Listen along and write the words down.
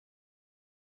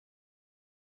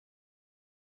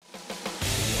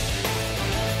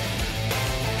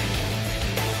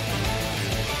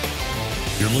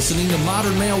listening to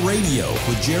Modern Male Radio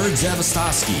with Jerod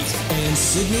Zavistoski and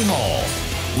Sydney Hall,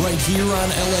 right here on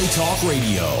LA Talk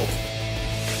Radio.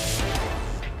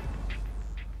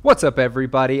 What's up,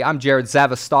 everybody? I'm Jerod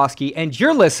Zavistoski, and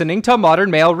you're listening to Modern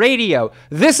Male Radio.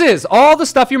 This is all the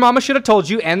stuff your mama should have told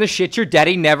you and the shit your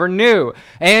daddy never knew.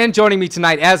 And joining me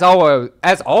tonight, as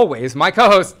always, my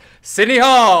co-host, Sydney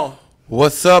Hall.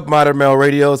 What's up, Modern Male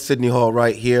Radio? Sydney Hall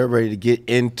right here, ready to get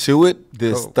into it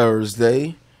this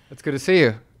Thursday. It's good to see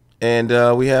you.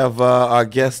 And we have our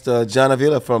guest, Jon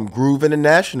Avila from Groove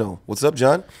International. What's up,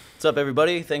 Jon? What's up,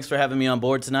 everybody? Thanks for having me on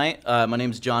board tonight. My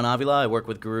name is Jon Avila. I work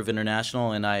with Groove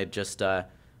International, and I just,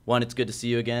 it's good to see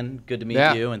you again. Good to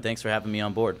meet you, and thanks for having me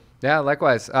on board. Yeah,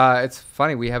 likewise. It's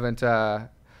funny, we haven't...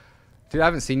 Dude, I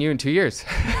haven't seen you in 2 years.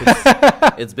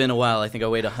 It's been a while. I think I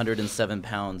weighed 107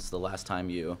 pounds the last time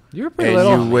you... You were pretty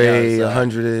little. And you weigh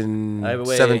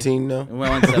 117 now?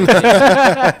 Well,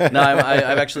 117. No,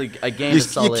 I gained a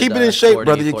solid You keep it in shape, 40,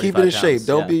 brother. You keep it in shape.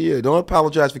 Pounds, Don't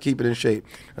apologize for keeping it in shape.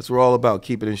 That's what we're all about,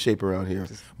 keep it in shape around here.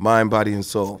 Mind, body, and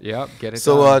soul. Yep, get it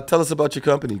So tell us about your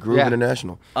company, Groove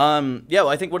International. Well,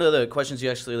 I think one of the questions you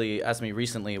actually asked me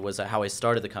recently was how I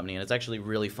started the company, and it's actually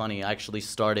really funny. I actually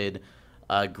started...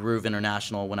 Groove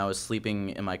International when I was sleeping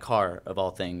in my car, of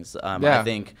all things. I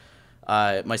think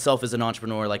myself as an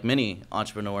entrepreneur, like many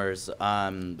entrepreneurs,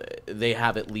 they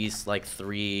have at least like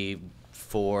 3,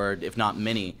 4, if not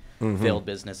many, failed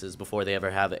businesses before they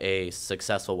ever have a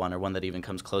successful one or one that even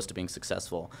comes close to being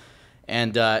successful.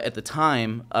 And at the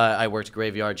time, I worked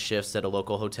graveyard shifts at a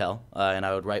local hotel, and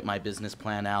I would write my business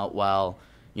plan out while,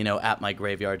 at my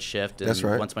graveyard shift. And That's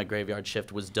right. Once my graveyard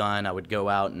shift was done, I would go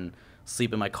out and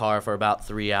sleep in my car for about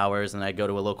 3 hours, and I'd go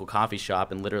to a local coffee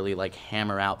shop and literally like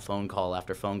hammer out phone call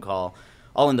after phone call,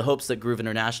 all in the hopes that Groove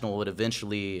International would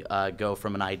eventually go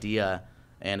from an idea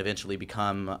and eventually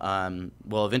become,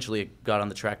 eventually it got on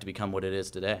the track to become what it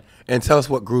is today. And tell us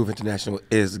what Groove International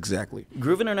is exactly.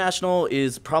 Groove International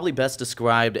is probably best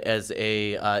described as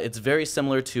it's very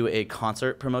similar to a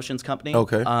concert promotions company.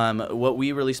 Okay. What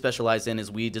we really specialize in is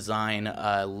we design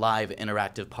live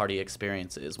interactive party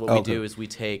experiences. What we do is we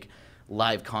take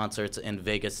live concerts and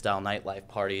Vegas-style nightlife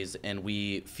parties, and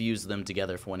we fuse them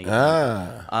together for one evening.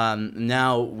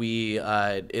 Now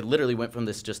it literally went from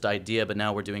this just idea, but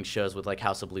now we're doing shows with like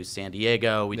House of Blues San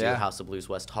Diego, we do House of Blues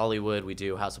West Hollywood, we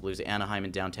do House of Blues Anaheim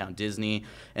and downtown Disney,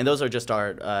 and those are just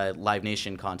our Live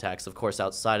Nation contacts. Of course,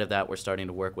 outside of that, we're starting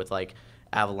to work with like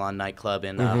Avalon Nightclub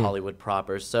in Hollywood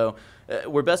proper. So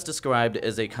we're best described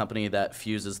as a company that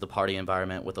fuses the party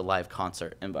environment with a live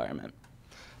concert environment.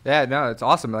 Yeah, no, it's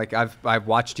awesome. Like I've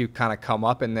watched you kind of come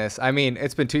up in this. I mean,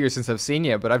 it's been 2 years since I've seen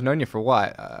you, but I've known you for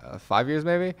what, 5 years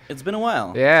maybe? It's been a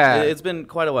while. Yeah, it's been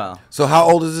quite a while. So how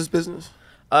old is this business?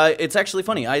 It's actually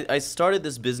funny. I started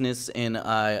this business in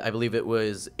I believe it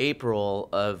was April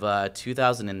of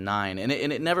 2009, and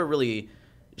it never really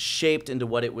shaped into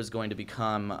what it was going to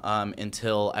become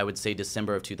until I would say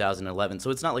December of 2011. So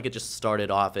it's not like it just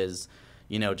started off as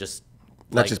just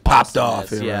Not just popped off.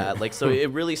 Yeah, right. So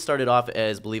it really started off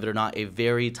as, believe it or not, a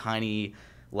very tiny,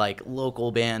 like,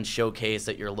 local band showcase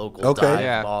at your local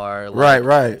dive bar. Like,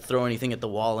 right. Throw anything at the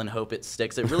wall and hope it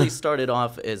sticks. It really started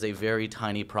off as a very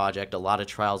tiny project, a lot of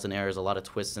trials and errors, a lot of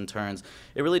twists and turns.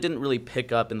 It really didn't really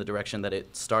pick up in the direction that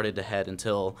it started to head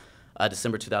until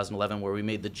December 2011, where we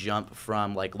made the jump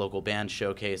from, like, local band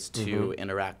showcase to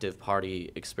interactive party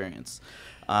experience.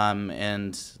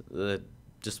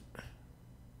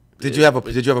 Did you have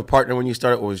a partner when you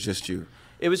started, or was it just you?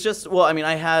 It was just,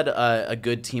 I had a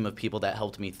good team of people that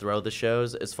helped me throw the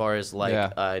shows. As far as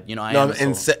like,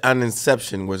 on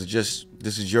inception, was it just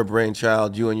this is your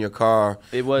brainchild, you and your car?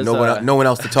 It was no one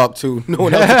else to talk to, no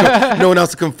one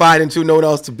else to confide into, no one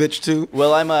else to bitch to.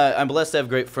 Well, I'm blessed to have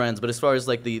great friends, but as far as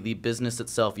like the business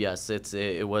itself, yes,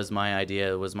 it was my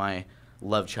idea. It was my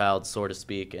love child, so to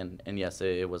speak, and yes,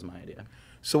 it was my idea.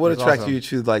 So what attracted you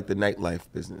to like the nightlife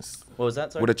business? What was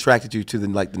that? Sorry? What attracted you to the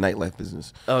nightlife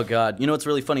business? Oh God, what's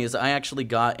really funny is I actually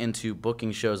got into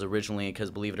booking shows originally because,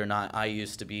 believe it or not, I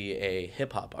used to be a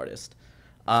hip hop artist.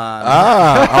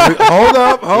 Hold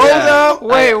up.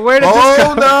 Wait, where did this go?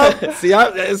 Hold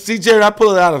up. See, Jerry, I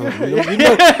pull it out of him. You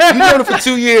know him for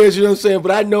 2 years, you know what I'm saying?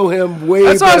 But I know him way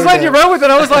better. That's why I was letting you run with it.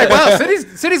 I was like, wow,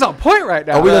 City's on point right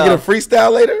now. Are we going to get a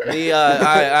freestyle later?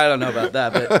 I don't know about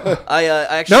that, but I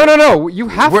actually... No, you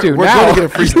have to We're now. going to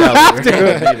get a freestyle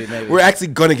later. Maybe. We're actually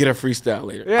going to get a freestyle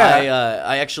later. Yeah.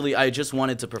 I just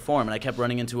wanted to perform, and I kept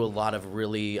running into a lot of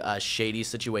really shady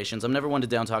situations. I'm never one to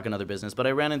down talk another business, but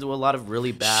I ran into a lot of really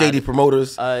really bad. Shady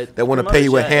promoters that want to pay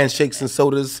you with handshakes and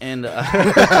sodas. And in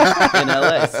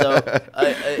LA. So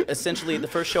essentially, the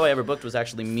first show I ever booked was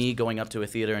actually me going up to a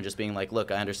theater and just being like,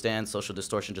 look, I understand Social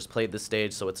Distortion just played this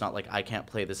stage, so it's not like I can't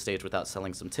play this stage without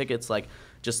selling some tickets. Like,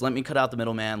 just let me cut out the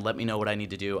middleman. Let me know what I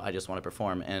need to do. I just want to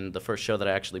perform. And the first show that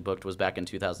I actually booked was back in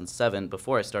 2007,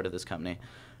 before I started this company.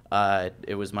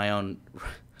 It was my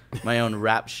own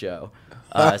rap show,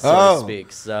 so to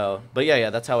speak. So, but yeah,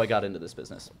 that's how I got into this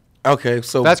business. Okay,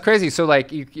 so that's crazy. So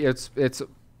like, it's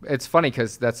funny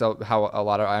because that's how a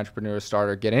lot of entrepreneurs start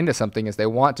or get into something, is they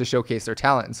want to showcase their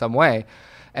talent in some way,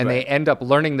 and they end up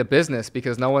learning the business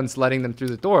because no one's letting them through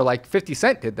the door. Like 50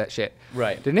 Cent did that shit,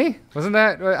 right? Didn't he? Wasn't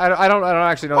that? I don't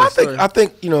actually know. Well, I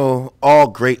think all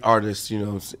great artists,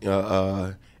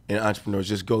 and entrepreneurs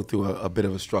just go through a bit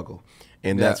of a struggle,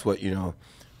 and that's what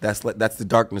that's the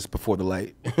darkness before the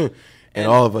light. And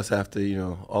all of us have to,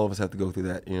 go through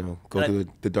that, go through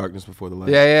the darkness before the light.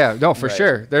 Yeah. No, for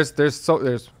sure. There's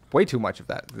way too much of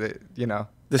that,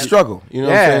 The struggle, what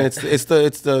I'm saying?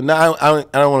 It's the no, I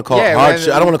don't want to call it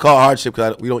hardship. I don't want to call it hardship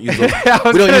because we don't use we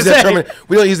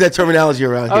don't use that terminology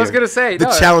around here. I was gonna say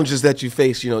the challenges that you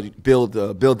face. Build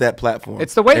that platform.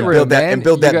 It's the weight room, man. And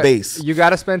build that base. You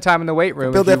got to spend time in the weight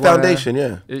room. Build that foundation.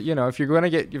 If you're gonna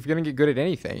get good at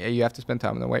anything, you have to spend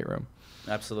time in the weight room.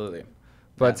 Absolutely.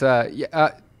 But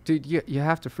dude, you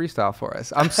have to freestyle for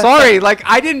us. I'm sorry, like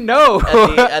I didn't know.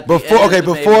 At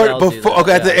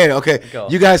the end. Okay, go.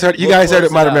 You guys heard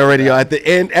it, Modern Male Radio. At the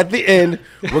end,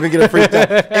 we're gonna get a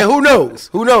freestyle. And who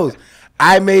knows?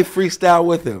 I may freestyle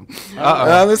with him.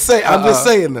 I'm just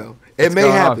saying though, it may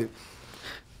happen.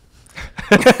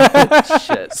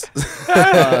 Shit.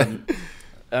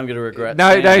 I'm gonna regret.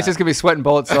 Now he's just gonna be sweating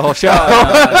bullets the whole show.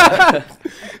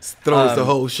 Throws the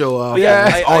whole show off. Yeah,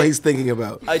 that's all he's thinking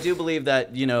about. I do believe that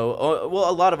a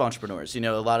lot of entrepreneurs, a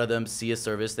lot of them see a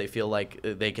service, they feel like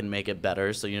they can make it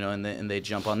better, so and they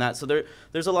jump on that. So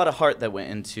there's a lot of heart that went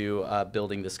into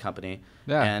building this company.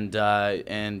 Yeah. And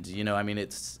I mean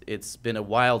it's been a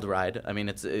wild ride. I mean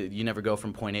you never go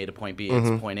from point A to point B.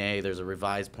 It's point A. There's a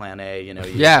revised plan A. You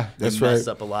mess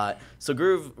up a lot. So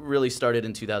Groove really started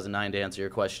in 2009 to answer your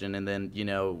question, and then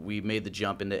we made the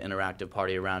jump into interactive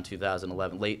party around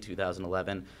 2011, late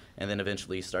 2011, and then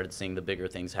eventually started seeing the bigger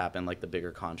things happen, like the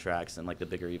bigger contracts and like the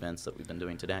bigger events that we've been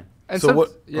doing today. And so what?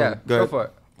 Yeah, go for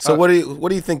it. So what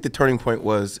do you think the turning point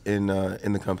was in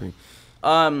the company?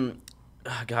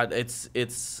 God,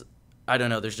 it's I don't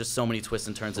know. There's just so many twists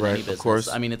and turns in any business. Of course.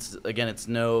 I mean, it's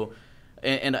no,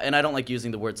 and I don't like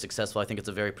using the word successful. I think it's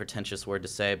a very pretentious word to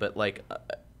say, but like,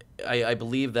 I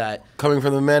believe that coming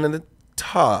from the man in the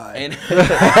tie and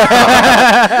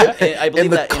I believe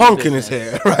and the that conch in his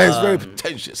hair, right? It's very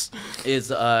pretentious.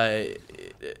 Is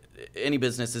any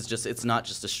business is just, it's not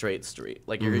just a straight street.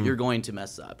 Like you're going to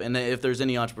mess up. And if there's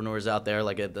any entrepreneurs out there,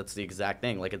 like that's the exact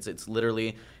thing. Like it's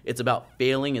literally, it's about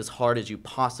failing as hard as you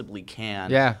possibly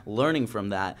can. Yeah. Learning from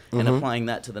that and applying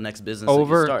that to the next business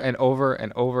over that you start. and over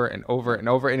and over and over and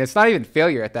over. And it's not even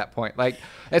failure at that point. Like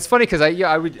it's funny because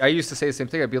I used to say the same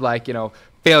thing. I'd be like,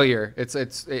 failure. It's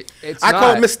I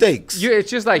call it mistakes. It's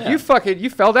just like you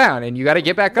fell down and you got to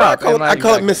get back up. I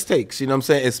call it mistakes. You know what I'm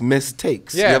saying? It's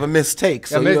mistakes. Yeah. You have a mistake.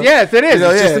 So yes, it is.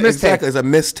 It's just a mistake. Exactly. It's a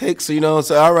mistake.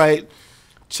 So all right,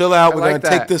 chill out. We're gonna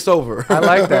take this over. I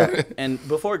like that. And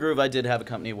before Groove, I did have a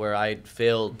company where I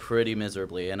failed pretty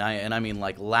miserably, and I mean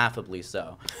like laughably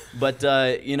so. But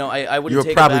I wouldn't. You were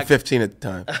take probably it back. 15 at the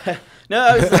time. No,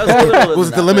 I was a little older Was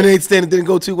it the lemonade stand that didn't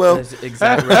go too well?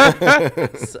 Exactly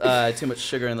right. Too much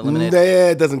sugar in the lemonade.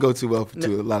 Yeah, it doesn't go too well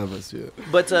to a lot of us. Yeah.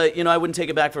 But I wouldn't take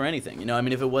it back for anything. I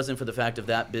mean, if it wasn't for the fact of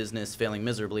that business failing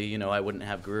miserably, I wouldn't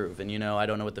have Groove. And I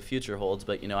don't know what the future holds,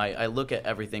 but I look at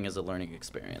everything as a learning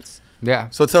experience. Yeah.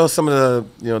 So tell us some of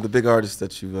the big artists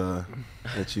that you've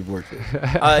worked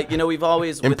with. We've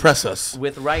always impress us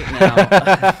with right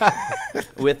now.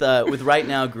 with right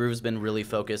now, Groove's been really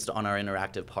focused on our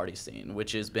interactive party scene,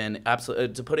 which has been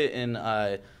absolutely, to put it in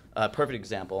a perfect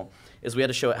example, is we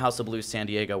had a show at House of Blues San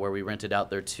Diego where we rented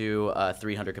out their two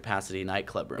 300 capacity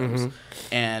nightclub rooms,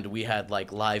 and we had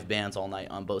like live bands all night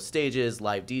on both stages,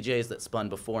 live DJs that spun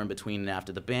before and between and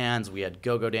after the bands. We had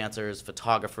go-go dancers,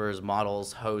 photographers,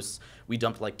 models, hosts. We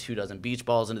dumped like 24 beach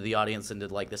balls into the audience, into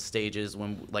like the stages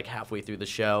when like halfway through the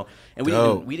show, and we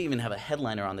didn't even have a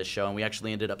headliner on this show, and we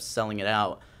actually ended up selling it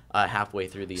out halfway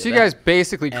through the event. So you guys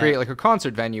basically create like a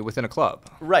concert venue within a club.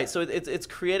 Right. So it's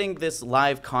creating this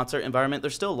live concert environment.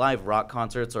 There's still live rock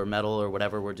concerts or metal or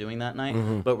whatever we're doing that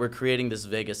night, but we're creating this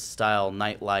Vegas-style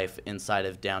nightlife inside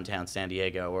of downtown San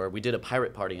Diego. Or we did a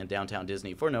pirate party in downtown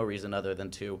Disney for no reason other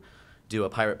than to do a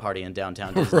pirate party in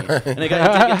downtown Disney. And it did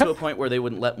get to a point where they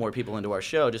wouldn't let more people into our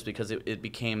show just because it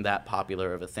became that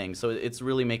popular of a thing. So it's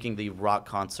really making the rock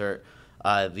concert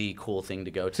the cool thing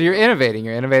to go to. So you're innovating.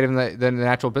 You're innovating the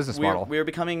natural business model. We're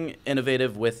becoming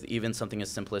innovative with even something as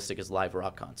simplistic as live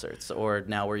rock concerts. Or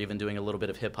now we're even doing a little bit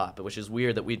of hip-hop, which is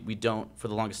weird that we don't, for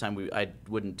the longest time, I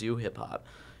wouldn't do hip-hop,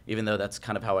 even though that's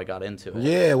kind of how I got into it.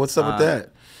 Yeah, what's up with that?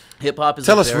 Hip-hop is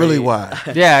Tell us really why.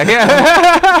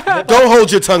 Yeah. Don't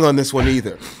hold your tongue on this one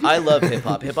either. I love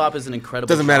hip-hop. Hip-hop is an incredible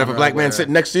Doesn't matter if a genre black man where-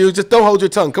 sitting next to you. Just don't hold your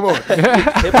tongue. Come on.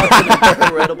 Hip-hop's an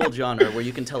incredible genre where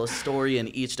you can tell a story in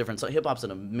each different... So hip-hop's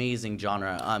an amazing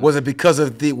genre. Was it because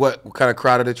of what kind of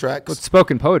crowd it attracts?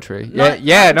 Spoken poetry. Not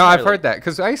No, I've entirely. heard that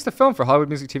because I used to film for Hollywood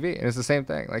Music TV, and it's the same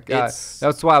thing. Like that's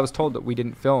why I was told that we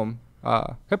didn't film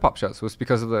hip hop shows was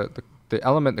because of the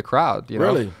element in the crowd. You know?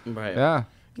 Really? Right. Yeah.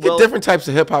 You get different types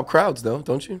of hip hop crowds, though,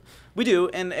 don't you? We do,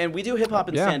 and we do hip-hop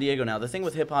in Yeah. San Diego now. The thing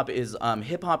with hip-hop is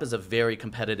a very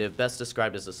competitive, best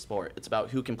described as a sport. It's about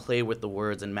who can play with the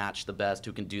words and match the best,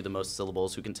 who can do the most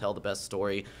syllables, who can tell the best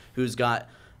story, who's got...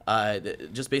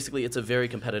 just basically, it's a very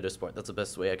competitive sport. That's the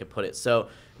best way I could put it. So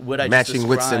what I Matching just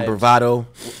wits and described- bravado.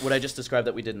 What I just described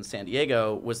that we did in San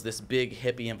Diego was this big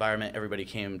hippie environment. Everybody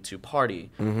came to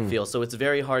party feel. So it's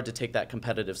very hard to take that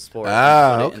competitive sport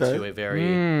and put it into a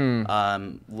very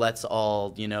let's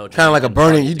all Kind of like a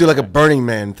Burning. You do like a Burning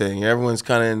Man thing. Everyone's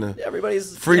kind of in the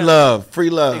everybody's free love.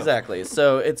 Exactly.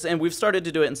 So and we've started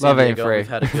to do it in San Love ain't Diego. free. We've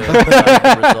had a good result with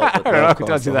I don't know that. who does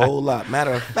costs do a that. whole lot.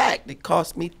 Matter of fact, it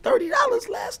cost me $30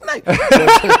 last night.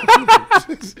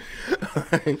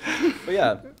 But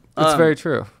yeah, It's very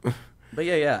true. But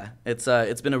yeah,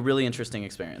 it's been a really interesting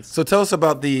experience. So tell us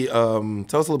about tell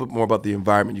us a little bit more about the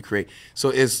environment you create. So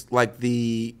it's like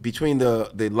between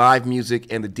the live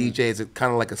music and the DJ, is it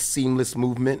kind of like a seamless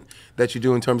movement that you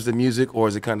do in terms of the music, or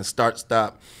is it kind of start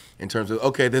stop in terms of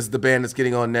okay, this is the band that's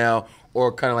getting on now,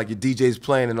 or kind of like your DJ's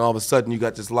playing and all of a sudden you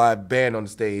got this live band on the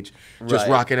stage just Right.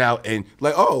 rocking out and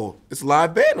like oh, it's a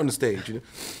live band on the stage. You know?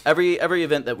 Every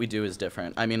event that we do is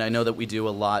different. I mean, I know that we do a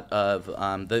lot of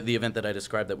the event that I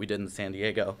described that we did in San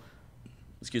Diego.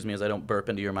 Excuse me as I don't burp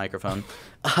into your microphone.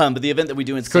 But the event that we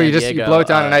do in Cool. San You Diego. blow it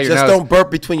down and out your Just nose. don't burp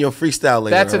between your freestyle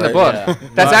later. That's in the all book. right? Yeah.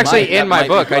 That's That actually might- in that my might be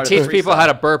book. I part of the teach people freestyle. how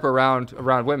to burp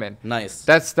around women. Nice.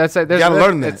 That's you gotta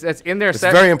learn that. It's in there. It's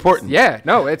very important. Yeah,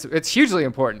 no, it's hugely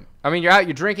important. I mean, you're out,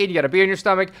 you're drinking, you got a beer in your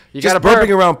stomach, you got Just to burp. burping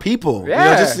around people.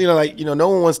 Yeah. No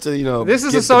one wants to, This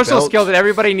is get a social the skill belch. that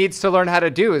everybody needs to learn how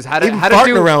to do. Is how to Even how to farting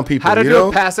do around people, how to you do know?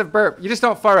 a passive burp. You just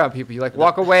don't fart around people. You like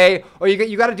walk away, or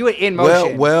you got to do it in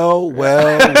motion. Well,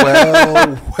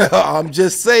 I'm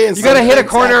just saying. You got to hit a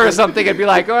corner or something and be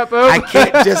like, oh, boom. I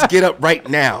can't just get up right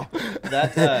now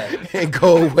That's and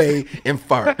go away and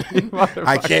fart.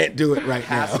 I can't do it right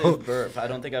now. passive burp. I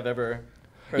don't think I've ever.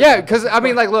 heard Yeah, that because I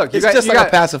mean, like, look, It's just like a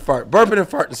passive fart. Burping and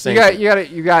fart the same.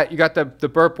 you got the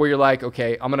burp where you're like,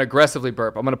 okay, I'm gonna aggressively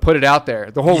burp. I'm gonna put it out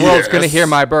there. The whole world's gonna Yes. hear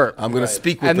my burp. I'm gonna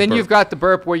speak with And the then burp. you've got the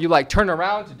burp where you like turn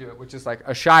around to do it, which is like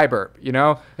a shy burp. You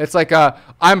know, it's like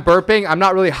I'm burping. I'm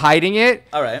not really hiding it.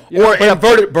 All right. You know, or but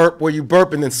inverted burp where you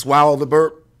burp and then swallow the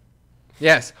burp.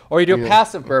 yes, or you do a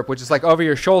passive burp, which is like over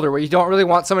your shoulder, where you don't really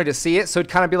want somebody to see it. So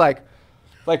it'd kind of be like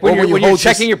when Or when you're you when you're hold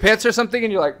checking your pits or something,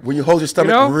 and you're like, When you hold your stomach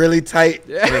know? really tight,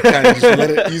 and it kind of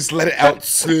just let it out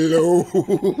slow.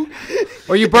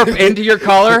 or you burp into your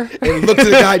collar. And look to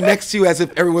the guy next to you as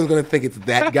if everyone's gonna think it's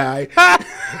that guy,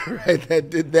 right? That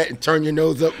did that, and turn your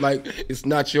nose up like it's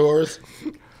not yours.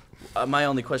 My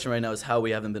only question right now is how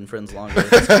we haven't been friends longer.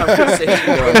 This conversation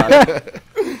going on.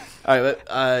 All right,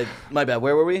 but, my bad.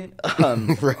 Where were we?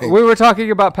 Right. We were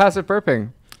talking about passive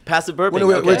burping. Passive burping.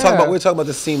 We're okay. talking about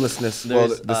the seamlessness. Well,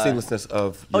 There's, the seamlessness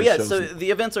of. Oh your yeah, shows. so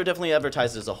the events are definitely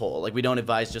advertised as a whole. Like we don't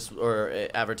advise just or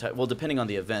advertise. Well, depending on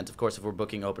the event, of course. If we're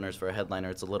booking openers for a headliner,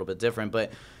 it's a little bit different.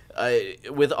 But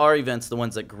with our events, the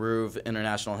ones that Groove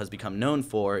International has become known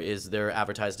for is they're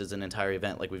advertised as an entire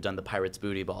event. Like we've done the Pirates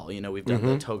Booty Ball. You know, we've done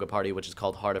the Toga Party, which is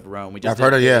called Heart of Rome. We just I've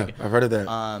heard of did I've heard of that.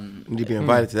 You need to be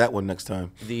invited to that one next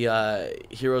time. the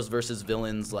Heroes versus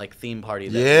Villains like theme party.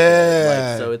 That we Yeah.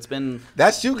 did. Like, so it's been.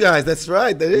 That's you guys. That's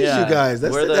right. That is you guys.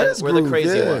 That's we're the that is we're the Groove,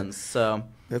 crazy yeah. ones. So.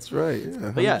 That's right.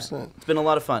 Yeah, But yeah, 100%. it's been a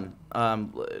lot of fun.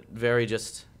 Very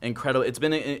just incredible. It's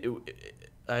been,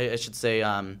 I should say,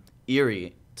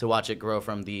 eerie to watch it grow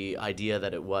from the idea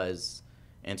that it was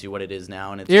into what it is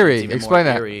now. And it's Eerie. It's even Explain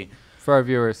more that eerie. for our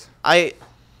viewers.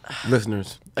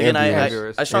 Listeners. Again, and I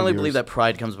viewers. strongly And believe viewers. that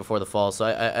pride comes before the fall. So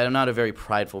I'm not a very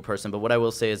prideful person. But what I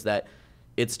will say is that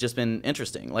it's just been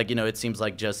interesting. Like, you know, it seems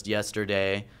like just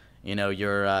yesterday, You know,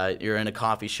 you're in a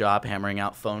coffee shop hammering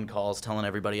out phone calls, telling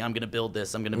everybody, I'm going to build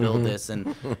this, I'm going to build this.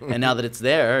 And now that it's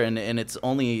there, and it's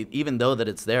only, even though that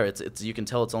it's there, it's you can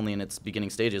tell it's only in its beginning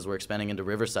stages. We're expanding into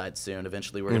Riverside soon.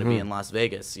 Eventually we're going to be in Las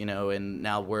Vegas, you know, and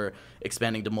now we're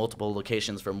expanding to multiple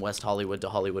locations from West Hollywood to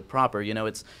Hollywood proper. You know,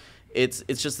 it's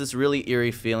just this really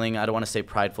eerie feeling. I don't want to say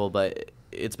prideful, but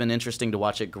it's been interesting to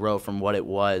watch it grow from what it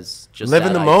was. Just live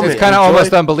in the moment. It's kind of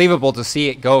almost unbelievable to see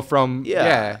it go from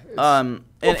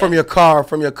from your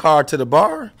car to the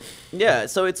bar. Yeah,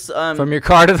 so it's from your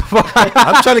car to the bar.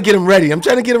 I'm trying to get him ready. I'm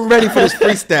trying to get him ready for this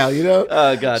freestyle. You know,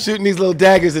 oh god, shooting these little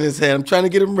daggers in his head. I'm trying to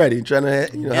get him ready. I'm trying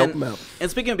to help him out. And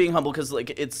speaking of being humble, because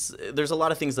like there's a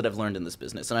lot of things that I've learned in this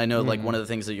business, and I know like one of the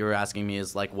things that you were asking me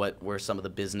is like what were some of the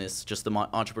business, just the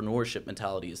entrepreneurship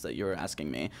mentalities that you were asking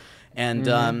me, and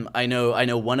I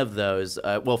know one of those.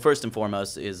 Well, first and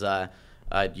foremost is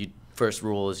first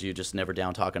rule is you just never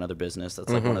down talk another business.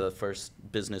 That's like one of the first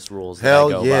business rules that I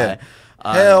go by.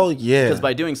 Hell yeah. Because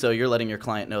by doing so, you're letting your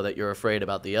client know that you're afraid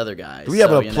about the other guys. Do we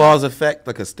have an applause effect,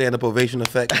 like a stand-up ovation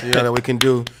effect, that we can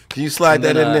do? Can you slide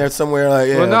that in there somewhere? Like,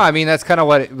 Well, no, I mean, that's kind of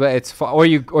what it's for. Or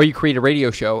you create a radio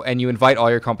show and you invite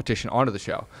all your competition onto the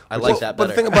show. I like that better.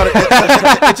 But the thing about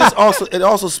it, it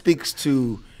also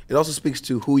speaks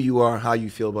to who you are and how you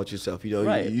feel about yourself. You know,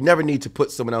 right. you never need to put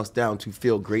someone else down to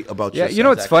feel great about yourself. Yeah, you know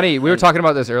what's funny? We were talking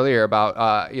about this earlier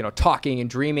about talking and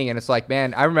dreaming, and it's like,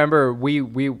 man, I remember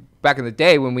we back in the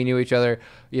day when we knew each other,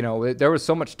 there was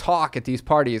so much talk at these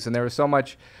parties, and there was so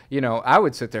much, I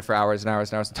would sit there for hours and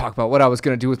hours and hours and talk about what I was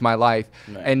going to do with my life.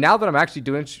 Right. And now that I'm actually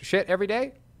doing shit every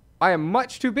day, I am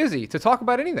much too busy to talk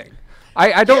about anything.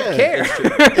 I don't care.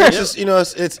 It's just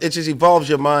it just evolves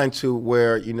your mind to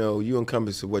where you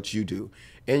encompass what you do,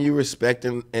 and you respect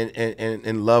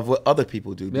and love what other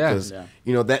people do, because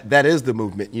that is the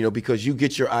movement. Because you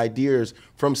get your ideas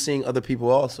from seeing other people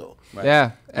also. Right.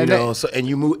 Yeah, and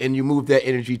you move that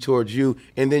energy towards you,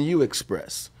 and then you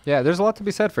express. Yeah, there's a lot to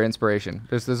be said for inspiration.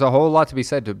 There's a whole lot to be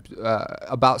said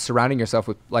about surrounding yourself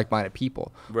with like-minded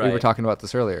people. Right. We were talking about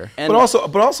this earlier. But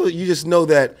also you just know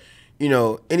that.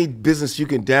 Any business you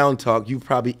can down talk, you've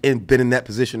probably been in that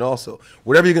position also.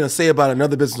 Whatever you're going to say about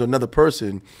another business or another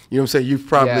person, you've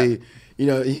probably,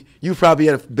 you've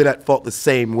probably been at fault the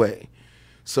same way.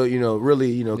 So,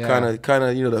 really, kind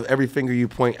of, every finger you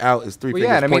point out is three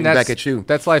fingers pointing back at you.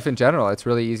 That's life in general. It's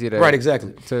really easy to right,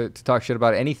 exactly. to talk shit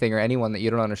about anything or anyone that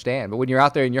you don't understand. But when you're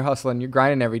out there and you're hustling, you're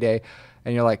grinding every day,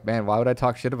 and you're like, man, why would I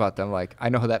talk shit about them? Like, I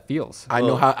know how that feels. I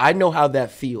know how that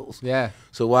feels. Yeah.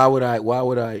 So why would I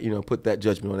put that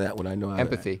judgment on that when I know how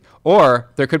empathy?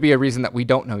 Or there could be a reason that we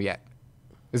don't know yet.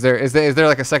 Is there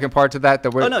like a second part to that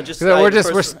we're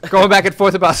we're going back and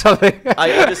forth about something?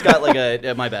 I just got like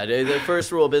my bad. The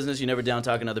first rule of business, you never down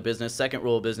talk another business. Second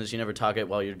rule of business, you never talk it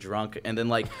while you're drunk. And then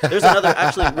like there's another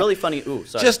actually really funny. Ooh,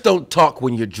 sorry. Just don't talk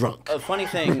when you're drunk. A funny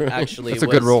thing actually was a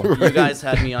good rule. You guys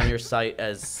had me on your site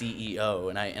as CEO,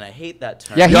 and I hate that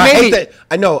term. Yeah, I hate that.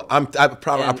 I know. I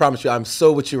promise you, I'm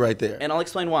so with you right there. And I'll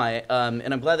explain why.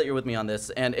 And I'm glad that you're with me on this.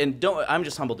 And don't. I'm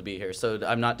just humbled to be here. So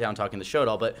I'm not down talking the show at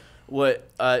all, but.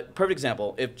 Perfect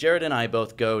example, if Jerod and I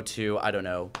both go to, I don't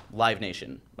know, Live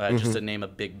Nation, just to name a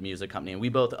big music company, and we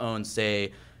both own,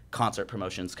 say, concert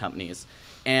promotions companies,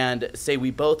 and say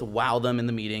we both wow them in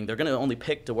the meeting, they're going to only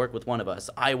pick to work with one of us.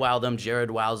 I wow them,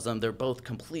 Jerod wows them. They're both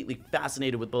completely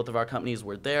fascinated with both of our companies.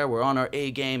 We're there, we're on our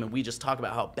A game, and we just talk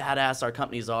about how badass our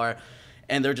companies are,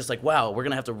 and they're just like, wow, we're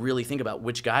going to have to really think about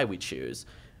which guy we choose.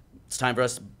 It's time for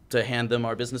us to hand them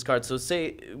our business cards. So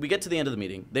say we get to the end of the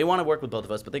meeting. They want to work with both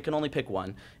of us, but they can only pick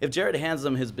one. If Jerod hands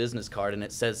them his business card and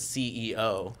it says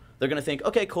CEO, they're going to think,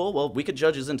 okay, cool, well, we could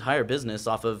judge his entire business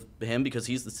off of him because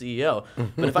he's the CEO.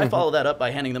 But if I follow that up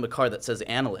by handing them a card that says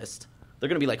analyst, they're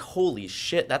going to be like, holy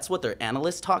shit, that's what their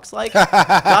analyst talks like?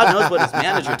 God knows what his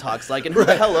manager talks like, and who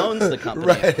the hell owns the company?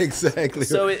 Right, exactly.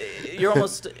 So you're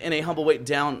almost in a humble way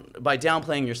by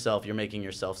downplaying yourself, you're making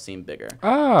yourself seem bigger.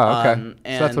 Oh, okay. So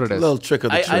that's what it is. A little trick of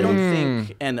the trade. I don't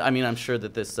think, and I mean, I'm sure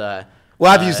that this... well,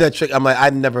 I've used that trick. I'm like,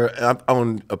 I've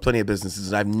owned plenty of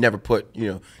businesses, and I've never put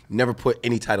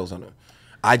any titles on them.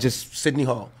 I just Sydney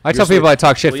Hall. I tell people I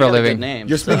talk shit for a living.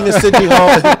 You're speaking to Sydney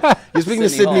Hall. You're speaking to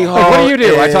Sydney Hall. What do you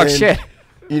do? I talk shit.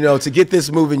 To get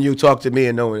this moving, you talk to me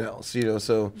and no one else.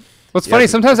 So. What's funny?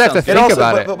 Sometimes I have to think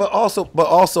about it. But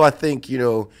also, I think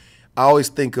I always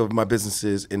think of my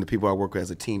businesses and the people I work with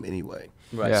as a team anyway.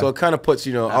 Right. Yeah. So it kind of puts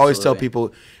I always tell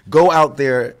people, go out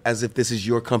there as if this is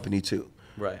your company too.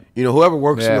 Right. Whoever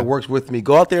works works with me,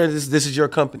 go out there and this is your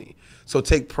company. So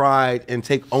take pride and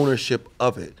take ownership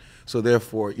of it. So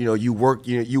therefore, you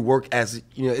work as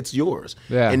it's yours.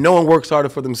 Yeah. And no one works harder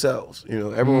for themselves.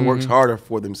 Everyone works harder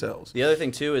for themselves. The other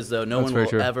thing too is though, no one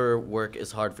will ever work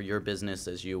as hard for your business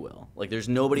as you will. Like there's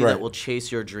nobody that will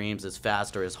chase your dreams as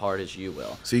fast or as hard as you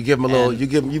will. So you give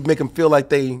them you make them feel like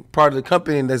they part of the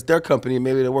company and that's their company, and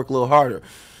maybe they work a little harder.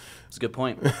 It's a good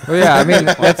point. Well, yeah, I mean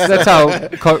that's how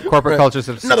corporate cultures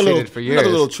have succeeded for years.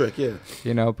 Another little trick,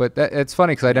 yeah. But it's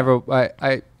funny because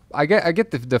I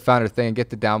get the founder thing, I get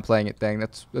the downplaying it thing.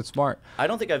 That's smart. I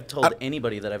don't think I've told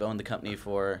anybody that I've owned the company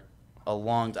for a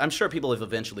long time. I'm sure people have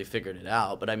eventually figured it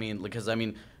out, but because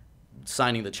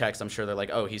signing the checks, I'm sure they're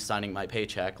like, oh, he's signing my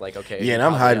paycheck. Like, okay. Yeah, and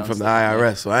I'm hiding from the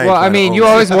IRS, so I ain't. Well, I mean, you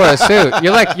always wore a suit.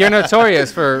 You're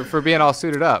notorious for being all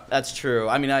suited up. That's true.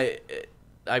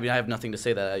 I have nothing to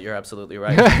say that. You're absolutely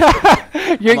right.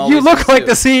 You look like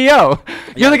the CEO.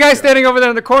 You're the guy standing over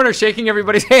there in the corner shaking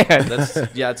everybody's hand.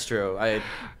 That's true.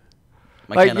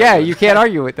 You can't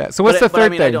argue with that. So what's the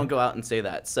third thing? I don't go out and say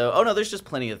that. So, there's just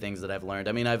plenty of things that I've learned.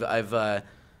 I mean, I'm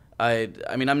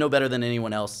no better than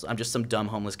anyone else. I'm just some dumb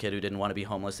homeless kid who didn't want to be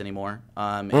homeless anymore.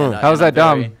 How's that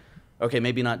dumb? Okay,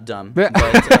 maybe not dumb, but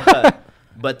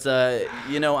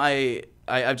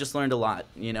I've just learned a lot,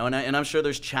 and I'm sure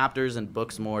there's chapters and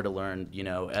books more to learn,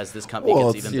 as this company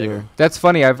gets even bigger. That's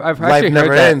funny. I've actually life heard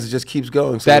never that. ends; it just keeps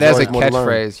going. So that as a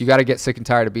catchphrase, you got to get sick and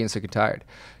tired of being sick and tired.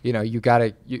 You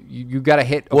gotta hit.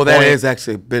 It's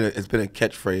been a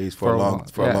catchphrase for a long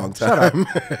time. Shut up.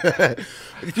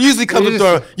 It usually comes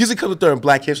up during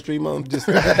Black History Month. Just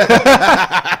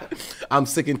I'm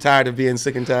sick and tired of being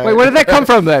sick and tired. Wait, where did that come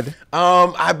from then?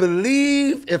 I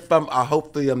believe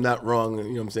hopefully I'm not wrong. You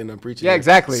know what I'm saying? I'm preaching. Yeah,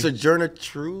 exactly. Sojourner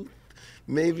Truth.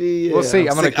 Maybe. We'll see.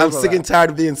 I'm sick and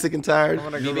tired of being sick and tired.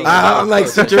 I'm like,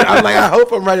 I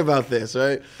hope I'm right about this,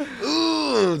 right?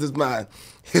 Ooh, this is my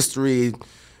history.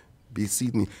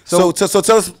 Beseed me. So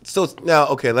tell us. So now,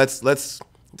 okay, let's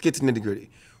get to nitty gritty.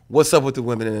 What's up with the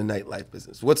women in the nightlife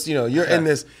business? You're in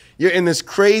this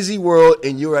crazy world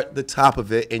and you're at the top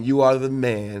of it and you are the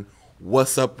man.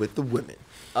 What's up with the women?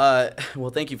 Well,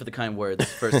 thank you for the kind words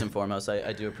first and foremost.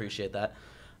 I do appreciate that.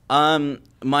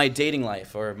 My dating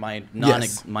life, or my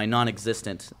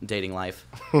non-existent dating life.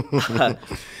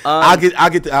 I'll get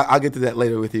to that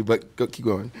later with you, but keep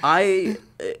going. I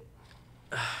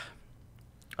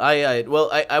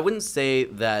wouldn't say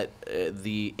that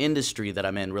the industry that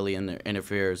I'm in really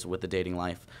interferes with the dating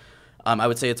life. I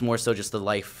would say it's more so just the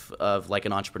life of like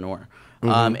an entrepreneur.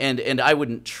 And I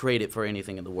wouldn't trade it for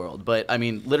anything in the world. But I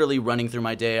mean, literally running through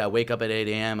my day, I wake up at 8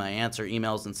 a.m., I answer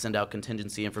emails and send out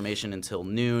contingency information until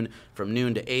noon. From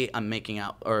noon to 8, I'm making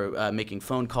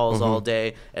phone calls all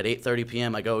day. At 8:30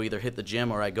 p.m., I go either hit the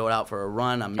gym or I go out for a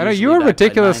run. I know you are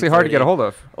ridiculously hard to get a hold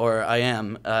of. Or I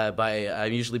am.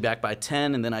 I'm usually back by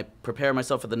 10, and then I prepare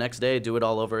myself for the next day, do it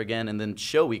all over again, and then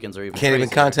show weekends are even Can't crazier. even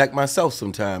contact myself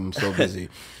sometimes. I'm so busy.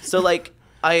 So like,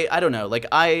 I don't know. Like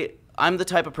I'm the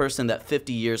type of person that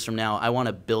 50 years from now, I want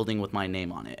a building with my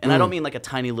name on it. And I don't mean like a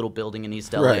tiny little building in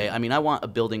East LA. Right. I mean, I want a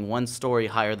building 1 story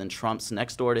higher than Trump's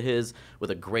next door to his with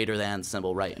a greater than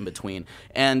symbol right in between.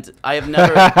 And I have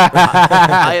never,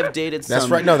 I have dated some.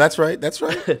 That's right. No, that's right. That's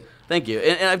right. Thank you.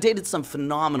 And I've dated some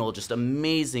phenomenal, just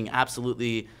amazing,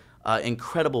 absolutely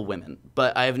incredible women.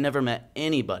 But I have never met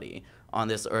anybody on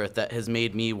this earth that has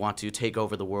made me want to take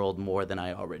over the world more than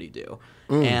I already do.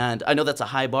 And I know that's a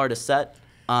high bar to set.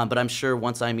 But I'm sure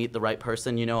once I meet the right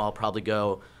person, I'll probably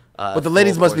go. But the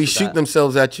ladies must be shooting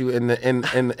themselves at you in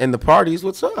the parties.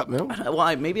 What's up, man?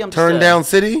 Well, maybe I'm just turn down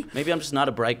city. Maybe I'm just not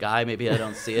a bright guy. Maybe I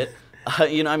don't see it.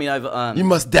 I've. You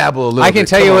must dabble a little. I can bit.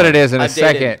 tell you what it is in a I've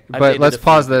second, dated but let's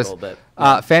pause this. People,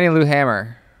 Fannie Lou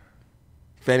Hammer.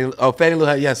 Fannie Lou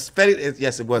Hammer. Yes,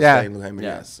 yes, it was Fannie Lou Hammer.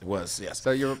 Yeah. Yes, it was. Yes.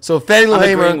 So Fannie Lou I'm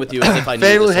Hammer. agreeing with you as if I knew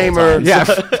Fannie Lou this whole Hammer. time. Yeah.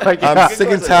 I'm sick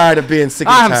and tired of being sick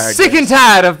and tired. I'm sick and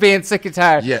tired of being sick and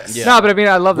tired. Yes. Yeah. No, but I mean,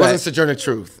 I love that. Wasn't Sojourner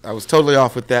Truth. I was totally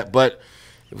off with that, but.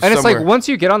 And it's like once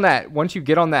you get on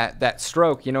that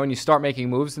stroke, and you start making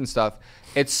moves and stuff,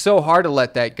 it's so hard to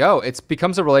let that go. It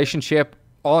becomes a relationship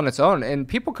all on its own, and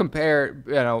people compare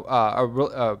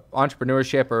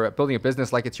entrepreneurship or building a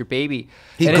business like it's your baby.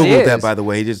 He and Googled that, by the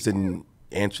way. He just didn't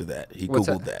answer that. He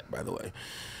Googled that, by the way.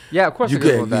 Yeah, of course. You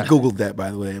Googled that,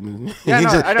 by the way. I mean, yeah,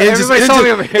 I know. Everybody told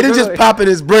me over here. It didn't just pop in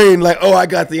his brain like, oh, I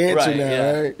got the answer Right, now.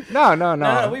 yeah. Right? No,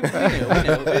 we knew.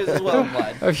 It was well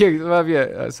implied. Okay, love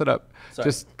you. Sit up. Sorry.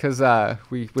 Just because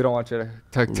we don't want you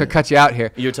to cut you out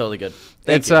here. You're totally good.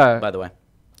 Thank you, by the way.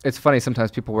 It's funny,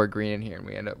 sometimes people wear green in here and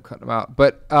we end up cutting them out.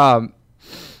 But I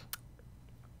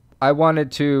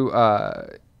wanted to, I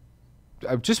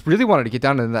just really wanted to get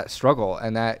down into that struggle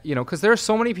and that, because there are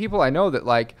so many people I know that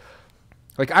like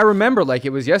Like, I remember like it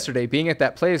was yesterday being at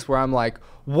that place where I'm like,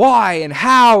 why and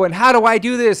how do I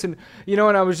do this? And, you know,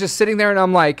 and I was just sitting there and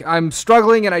I'm like, I'm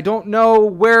struggling and I don't know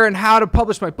where and how to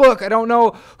publish my book. I don't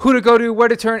know who to go to, where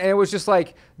to turn. And it was just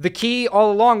like the key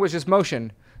all along was just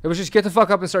motion. It was just get the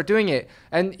fuck up and start doing it.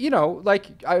 And, you know, like,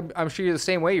 I'm sure you're the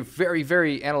same way. You're very,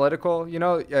 very analytical. You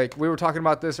know, like we were talking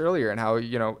about this earlier and how,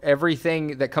 you know,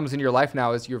 everything that comes into your life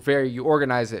now is you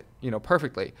organize it, you know,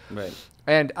 perfectly. Right.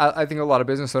 And I think a lot of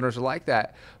business owners are like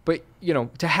that. But, you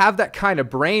know, to have that kind of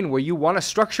brain where you want to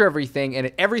structure everything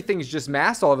and everything's just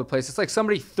massed all over the place. It's like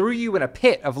somebody threw you in a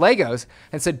pit of Legos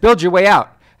and said, build your way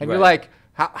out. And you're like,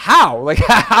 how? Like,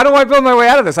 how do I build my way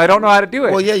out of this? I don't know how to do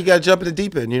it. Well, yeah, you got to jump in the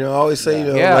deep end. You know, I always say,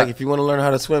 you know, like if you want to learn how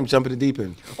to swim, jump in the deep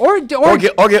end. Or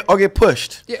get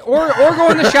pushed. Yeah, or go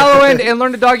in the shallow end and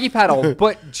learn to doggy paddle,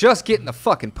 but just get in the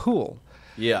fucking pool.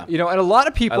 Yeah. You know, and a lot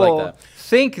of people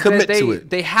think that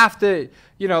they have to,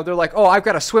 you know, they're like, oh, I've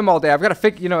got to swim all day. I've got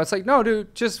to you know, it's like, no,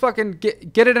 dude, just fucking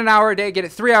get it an hour a day, get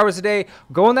it 3 hours a day,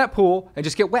 go in that pool and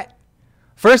just get wet.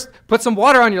 First, put some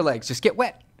water on your legs, just get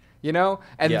wet. You know,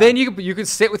 and then you can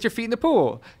sit with your feet in the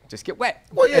pool, just get wet.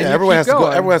 Well, yeah, everyone has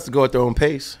to go at their own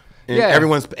pace. And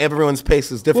everyone's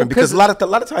pace is different because a lot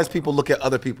of times people look at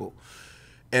other people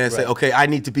and say, okay, I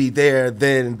need to be there,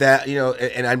 then that, you know,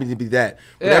 and I need to be that.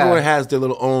 But everyone has their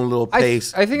own little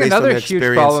pace. I think another huge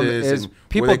problem is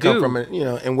people where they come from, you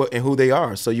know, and who they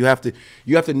are. So you have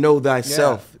to know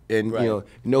thyself and you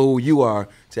know who you are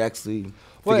to actually.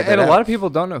 Well, and a lot of people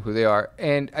don't know who they are,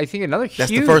 and I think that's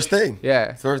the first thing.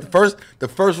 Yeah, the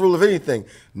first rule of anything: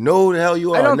 know who the hell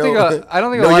you are. I don't think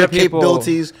a lot your of people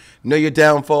capabilities, know your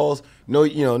downfalls, know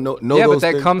Yeah, those but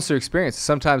that things. comes through experience.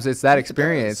 Sometimes it's that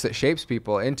experience that shapes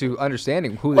people into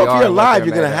understanding who they are. If you're alive,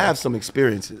 you're gonna have some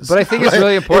experiences. But I think it's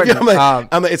really important.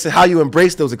 It's how you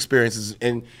embrace those experiences,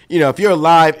 and you know, if you're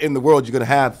alive in the world, you're gonna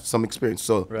have some experience.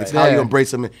 So it's how you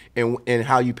embrace them and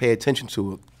how you pay attention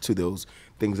to those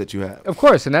things that you have. Of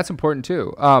course, and that's important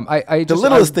too. The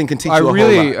littlest thing can teach you a whole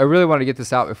lot. I really want to get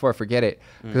this out before I forget it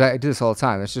because I do this all the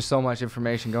time. There's just so much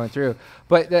information going through.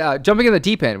 But jumping in the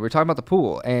deep end, we're talking about the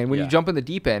pool, and when you jump in the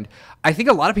deep end, I think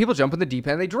a lot of people jump in the deep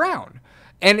end and they drown.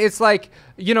 And it's like,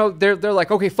 you know, they're like,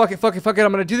 okay, fuck it, I'm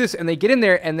gonna do this, and they get in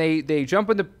there and they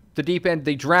jump in the deep end,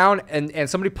 they drown, and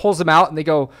somebody pulls them out, and they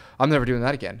go, I'm never doing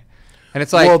that again. And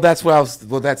it's like, that's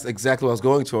exactly what I was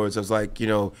going towards. I was like, you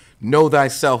know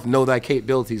thyself, know thy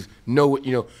capabilities, know what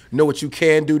you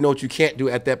can do, know what you can't do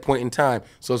at that point in time.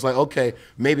 So it's like, okay,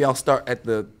 maybe I'll start at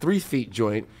the 3 feet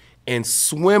joint and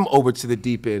swim over to the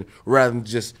deep end rather than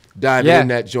just dive in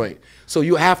that joint. So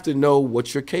you have to know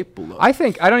what you're capable of. I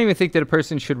don't even think that a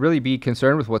person should really be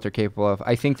concerned with what they're capable of.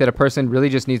 I think that a person really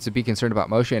just needs to be concerned about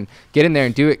motion. Get in there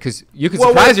and do it because you can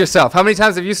surprise yourself. How many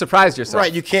times have you surprised yourself?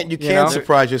 Right, you can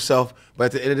surprise yourself, but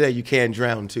at the end of the day, you can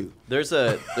drown too. There's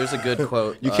a good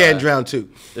quote. You can drown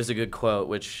too. There's a good quote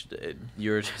which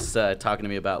you were just talking to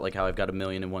me about, like how I've got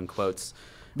 1,000,001 quotes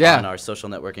on our social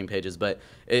networking pages, but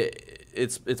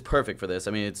it's perfect for this.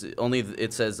 I mean,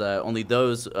 it says only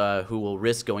those who will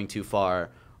risk going too far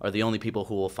are the only people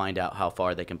who will find out how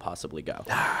far they can possibly go.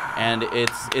 And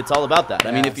it's all about that.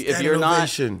 I mean, if you're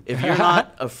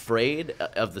not afraid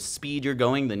of the speed you're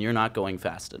going, then you're not going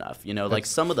fast enough. You know, like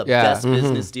some of the best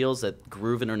business deals that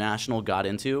Groove International got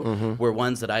into were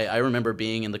ones that I remember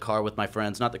being in the car with my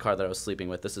friends, not the car that I was sleeping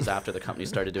with. This is after the company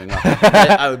started doing well.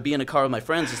 I would be in a car with my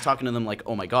friends just talking to them like,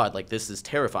 oh my God, like this is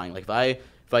terrifying. Like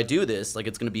if I do this, like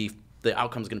the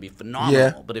outcome's gonna be phenomenal.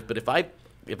 Yeah. But if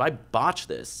I botch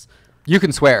this, you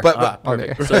can swear. But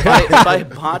perfect. So if I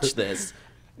botch this,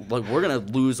 like we're gonna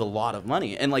lose a lot of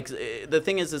money. And like the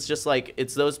thing is, it's just like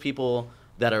it's those people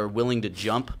that are willing to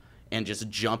jump and just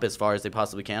jump as far as they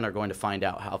possibly can are going to find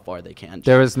out how far they can jump.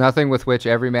 There is nothing with which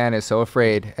every man is so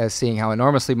afraid as seeing how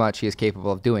enormously much he is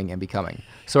capable of doing and becoming.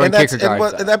 So and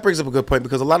that brings up a good point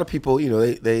because a lot of people, you know,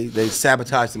 they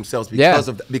sabotage themselves because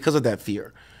of that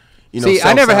fear. You know, see,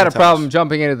 I never had a problem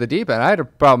jumping into the deep end. I had a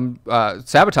problem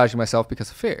sabotaging myself because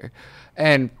of fear.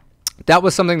 And that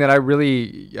was something that I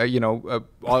really,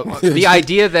 the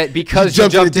idea that because you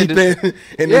jumped into the deep end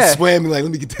and then swam, like,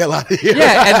 let me get the hell out of here.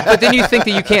 Yeah, but then you think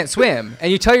that you can't swim. And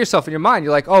you tell yourself in your mind,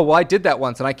 you're like, oh, well, I did that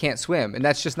once and I can't swim. And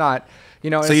that's just not, you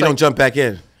know. So you don't jump back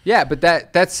in. Yeah, but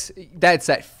that's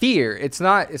that fear. It's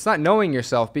not knowing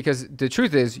yourself because the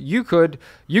truth is you can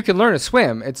learn to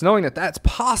swim. It's knowing that that's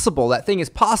possible. That thing is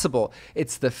possible.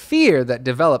 It's the fear that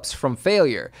develops from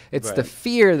failure. It's the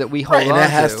fear that we hold on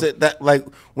to. That like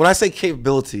when I say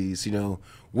capabilities, you know,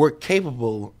 we're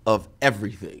capable of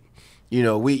everything. You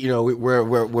know,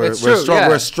 we're strong. Yeah.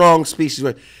 We're a strong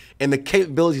species, and the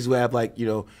capabilities we have, like, you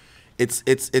know,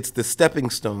 it's the stepping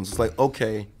stones. It's like,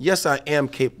 okay, yes, I am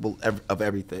capable of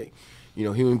everything. You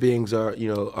know, human beings are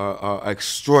are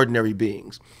extraordinary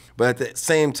beings. But at the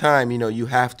same time, you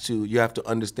have to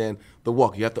understand the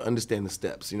walk. You have to understand the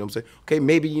steps. You know what I'm saying? Okay,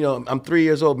 maybe I'm 3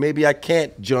 years old. Maybe I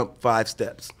can't jump 5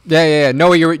 steps. Yeah. Know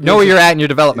where you're at in your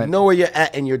development. Know where you're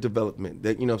at in your development.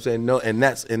 That, you know what I'm saying? No, and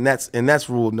that's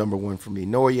rule number 1 for me.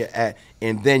 Know where you're at,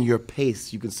 and then your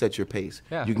pace. You can set your pace.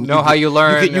 Yeah. You can know how you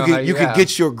learn. You can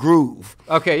get your groove.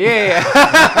 Okay. Yeah.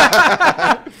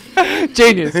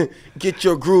 Genius. Get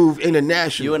your groove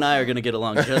international. You and I are going to get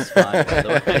along just fine, by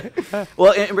the way.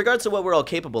 Well, in regards to what we're all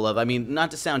capable of, I mean,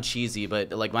 not to sound cheesy,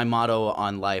 but like my motto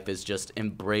on life is just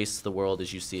embrace the world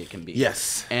as you see it can be.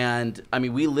 Yes. And I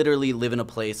mean, we literally live in a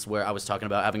place where I was talking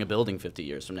about having a building 50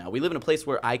 years from now. We live in a place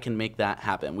where I can make that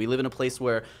happen. We live in a place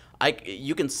where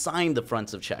you can sign the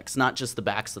fronts of checks, not just the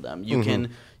backs of them. You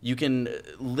can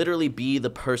literally be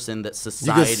the person that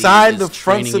society is training you to work for. You can sign the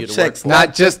fronts of checks,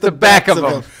 not just the back of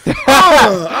them.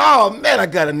 Oh man, I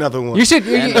got another one. You should.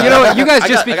 You know what? You guys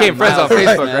just became friends on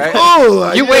Facebook, right?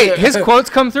 Oh, wait. His quotes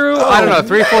come through. I don't know,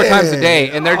 3 or 4 times a day,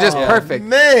 and they're just perfect.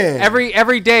 Man,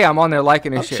 every day I'm on there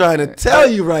liking his I'm shit. trying to tell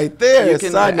you right there. You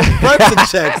can sign the fronts of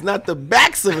checks, not the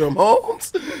backs of them,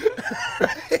 Holmes.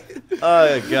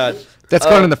 Oh God. That's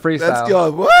going in the freestyle. That's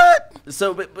going what?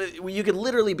 So, but you could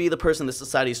literally be the person that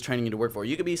society is training you to work for.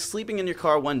 You could be sleeping in your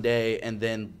car one day, and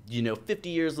then 50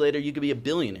 years later, you could be a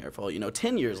billionaire for all you know.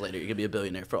 10 years later, you could be a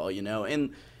billionaire for all you know.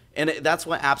 And that's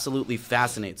what absolutely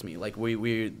fascinates me. Like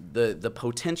the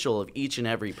potential of each and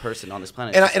every person on this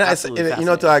planet.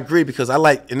 I agree because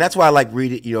and that's why I like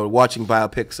reading, watching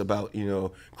biopics about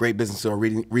great business or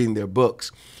reading their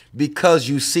books, because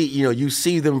you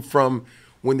see them from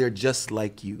when they're just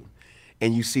like you.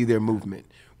 And you see their movement,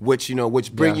 which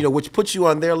puts you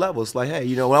on their level. It's like,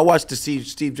 hey, when I watched the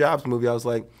Steve Jobs movie, I was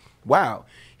like, wow,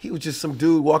 he was just some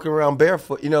dude walking around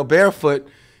barefoot,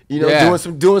 doing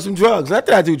some drugs. Not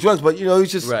that I do drugs, but he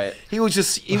was just right. he was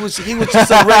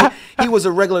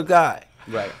a regular guy.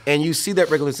 Right. And you see that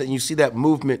regular, and you see that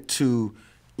movement to,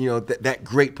 that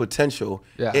great potential.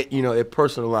 Yeah. It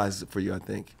personalizes it for you, I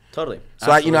think. Totally.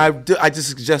 So I just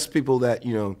suggest people that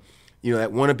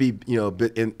that want to be,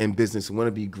 in business and want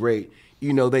to be great,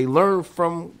 they learn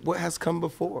from what has come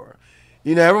before.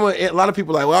 A lot of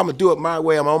people are like, well, I'm going to do it my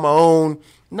way. I'm on my own.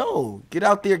 No, get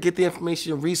out there, get the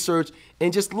information, research,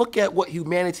 and just look at what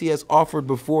humanity has offered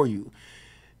before you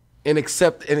and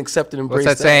accept and embrace that. What's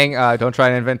that saying? Don't try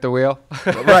to invent the wheel.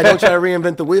 Right. Don't try to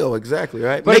reinvent the wheel. Exactly.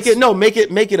 Right. Make it a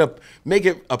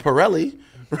Pirelli.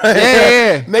 Right?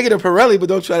 Yeah. Make it a Pirelli, but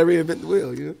don't try to reinvent the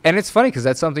wheel. And it's funny because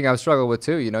that's something I've struggled with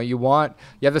too. You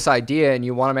have this idea and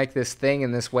you want to make this thing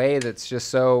in this way that's just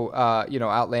so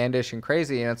outlandish and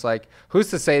crazy. And it's like,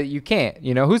 who's to say that you can't?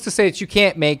 Who's to say that you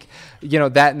can't make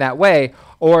that in that way,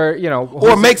 or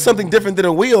make something different than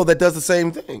a wheel that does the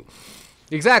same thing.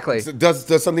 Exactly. It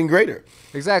does something greater.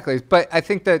 Exactly. But I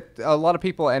think that a lot of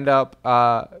people end up.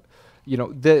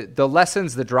 The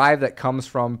lessons, the drive that comes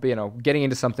from getting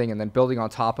into something and then building on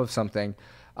top of something,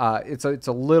 it's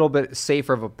a little bit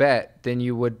safer of a bet than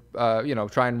you would try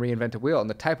and reinvent a wheel. And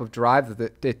the type of drive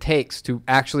that it takes to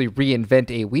actually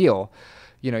reinvent a wheel,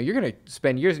 you're going to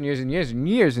spend years and years and years and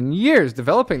years and years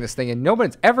developing this thing, and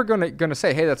nobody's ever going to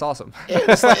say, hey, that's awesome.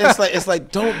 It's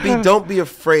like don't be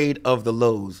afraid of the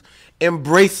lows.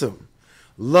 Embrace them.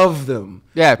 Love them.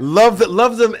 Yeah. Love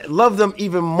them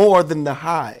even more than the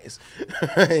highs.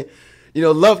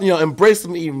 Embrace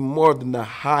them even more than the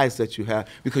highs that you have,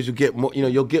 because you'll get more,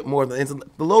 you'll get more than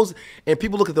the lows. And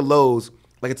people look at the lows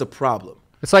like it's a problem.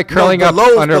 It's like curling up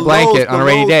under a blanket on a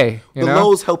rainy day. The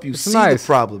lows help you see the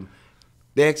problem.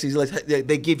 They actually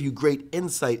they give you great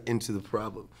insight into the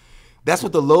problem. That's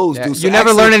what the lows do. So you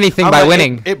never learn anything by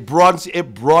winning. It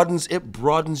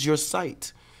broadens your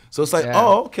sight. So it's like,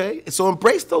 oh, okay. So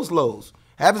embrace those lows.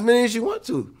 Have as many as you want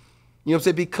to. You know what I'm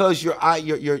saying? Because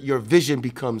your vision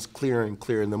becomes clearer and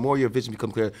clearer. And the more your vision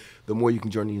becomes clear, the more you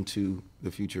can journey into the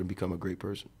future and become a great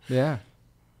person. Yeah.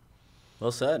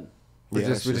 Well said. We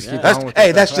just keep that's, going with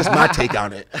that's just my take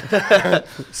on it.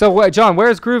 So, John, where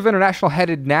is Groove International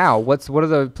headed now? What are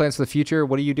the plans for the future?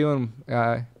 What are you doing?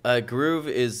 Groove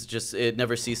is just, it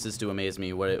never ceases to amaze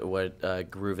me what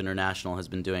Groove International has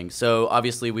been doing. So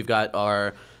obviously we've got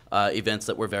our events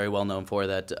that we're very well known for,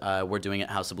 that we're doing at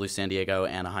House of Blues San Diego,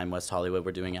 Anaheim, West Hollywood.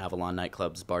 We're doing Avalon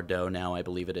nightclubs, Bardot now, I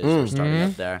believe it is. We're starting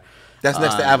up there. That's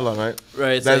next to Avalon, right?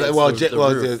 Right. It's, That's, it's well, the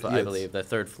roof, yes. I believe, the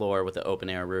third floor with the open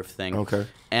air roof thing. Okay.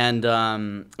 And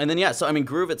then yeah, so I mean,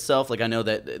 Groove itself, like I know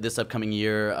that this upcoming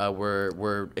year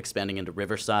we're expanding into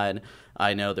Riverside.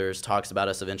 I know there's talks about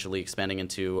us eventually expanding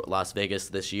into Las Vegas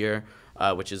this year.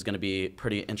 Which is going to be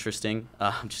pretty interesting,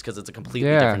 just because it's a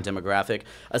completely different demographic.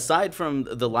 Aside from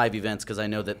the live events, because I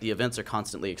know that the events are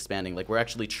constantly expanding. Like, we're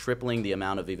actually tripling the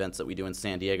amount of events that we do in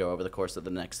San Diego over the course of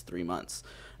the next 3 months,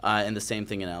 and the same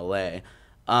thing in LA.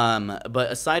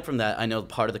 But aside from that, I know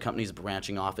part of the company is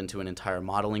branching off into an entire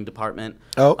modeling department,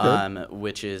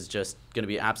 which is just going to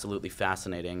be absolutely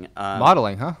fascinating.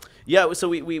 Modeling, huh? Yeah, so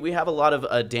we have a lot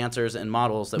of dancers and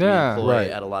models that we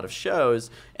employ at a lot of shows,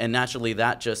 and naturally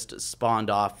that just spawned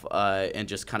off and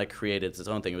just kind of created its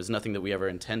own thing. It was nothing that we ever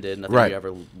intended, nothing we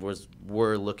ever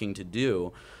were looking to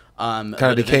do. Kind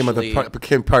of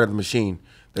became part of the machine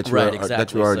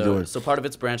that you are doing. So part of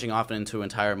it's branching off into an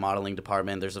entire modeling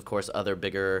department. There's of course other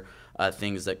bigger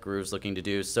things that Groove's looking to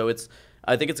do. So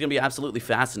I think it's going to be absolutely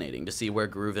fascinating to see where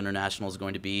Groove International is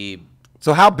going to be.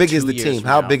 So how big is the team?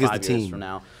 How big is the team? From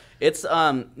now. It's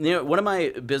one of my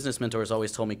business mentors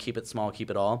always told me, keep it small,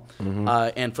 keep it all.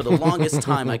 And for the longest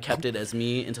time, I kept it as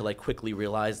me until I quickly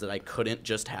realized that I couldn't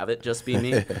just have it just be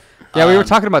me. Yeah, we were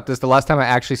talking about this the last time I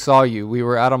actually saw you. We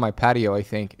were out on my patio, I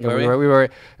think. We were.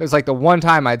 It was like the one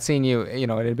time I'd seen you. You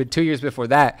know, it had been 2 years before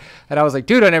that, and I was like,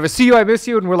 dude, I never see you. I miss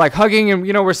you. And we're like hugging, and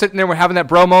we're sitting there, we're having that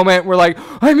bro moment. We're like,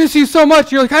 I miss you so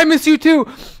much. You're like, I miss you too.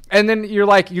 And then you're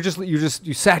like, you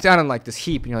sat down in like this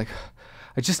heap, and you're like,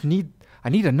 I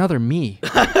need another me.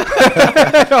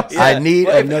 I need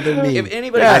another me. If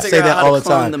anybody can figure out how to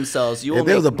clone themselves, you will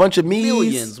there was a bunch of me's.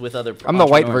 Millions with other. I'm the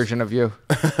white version of you.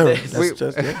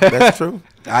 That's true.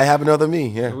 I have another me.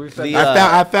 Yeah,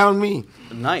 I found me.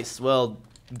 Nice. Well,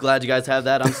 glad you guys have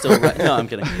that. I'm still no, I'm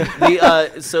kidding.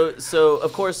 So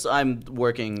of course I'm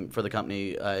working for the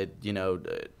company.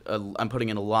 I'm putting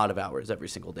in a lot of hours every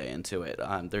single day into it.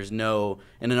 There's no,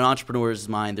 in an entrepreneur's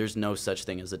mind, there's no such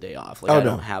thing as a day off. Like I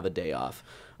don't have a day off.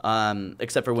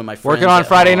 Except for when my friends working on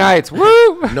Friday nights.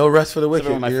 Woo! No rest for the wicked.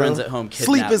 Except for when my friends at home kidnap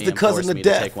Sleep is me the and cousin force of me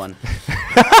death. to take one.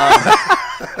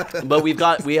 But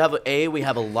we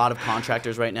have a lot of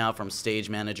contractors right now, from stage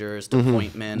managers to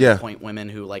point men, point women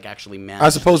who like actually manage.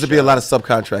 I'm supposed to be a lot of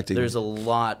subcontracting. There's a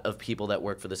lot of people that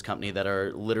work for this company that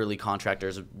are literally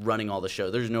contractors running all the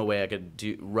shows. There's no way I could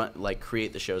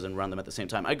create the shows and run them at the same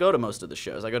time. I go to most of the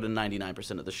shows. I go to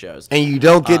 99% of the shows. And you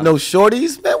don't get no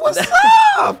shorties, man. What's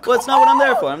up? Well, it's not what I'm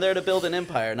there for. I'm there to build an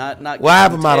empire, not. Well, I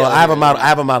have a motto. I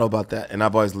have a motto about that, and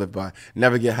I've always lived by: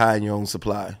 never get high in your own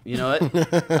supply. You know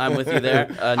what? I'm with you there.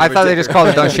 I thought they just called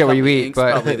it "Don't shit where you eat,"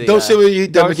 but don't shit where you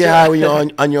eat. Don't get high when you're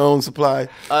on your own supply.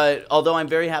 Although I'm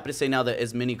very happy to say now that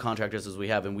as many contractors as we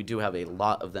have, and we do have a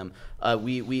lot of them,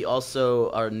 we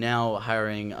also are now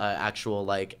hiring actual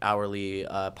like hourly,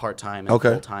 part-time, and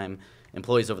full-time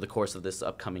employees over the course of this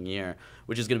upcoming year,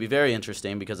 which is going to be very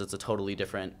interesting because it's a totally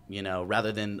different,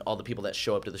 rather than all the people that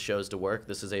show up to the shows to work,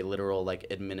 this is a literal like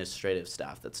administrative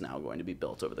staff that's now going to be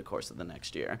built over the course of the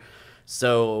next year.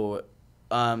 So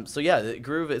yeah,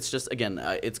 Groove, it's just, again,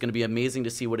 it's going to be amazing to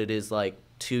see what it is like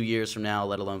 2 years from now,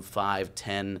 let alone 5,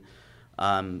 10.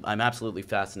 I'm absolutely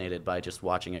fascinated by just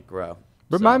watching it grow.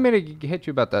 Remind me to hit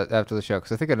you about that after the show,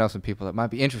 because I think I know some people that might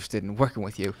be interested in working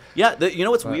with you. Yeah, you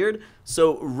know what's weird?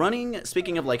 So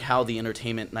speaking of like how the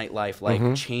entertainment nightlife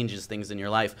like changes things in your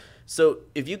life. So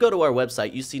if you go to our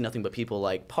website, you see nothing but people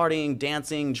like partying,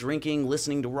 dancing, drinking,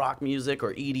 listening to rock music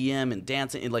or EDM and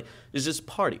dancing. And like it's just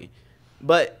party.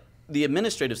 But the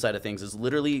administrative side of things is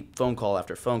literally phone call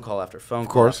after phone call after phone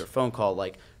call after phone call,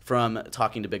 like from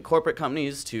talking to big corporate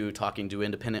companies to talking to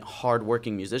independent,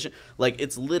 hard-working musicians. Like,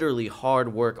 it's literally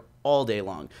hard work all day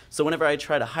long. So whenever I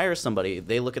try to hire somebody,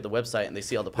 they look at the website and they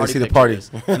see all the party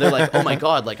pictures. And they're like, oh my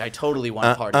God, like I totally want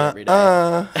to party every day.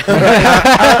 And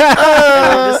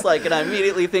I'm just like, and I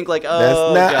immediately think like, oh,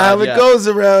 that's not how it goes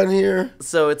around here.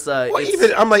 So it's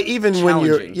even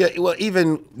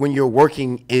when you're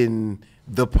working in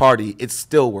the party, it's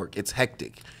still work. It's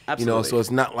hectic. Absolutely. So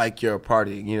it's not like you're a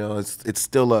party. It's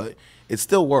still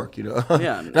work.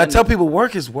 Yeah. And I tell people,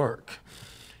 work is work.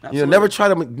 Absolutely.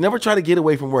 Never try to get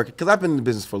away from work, because I've been in the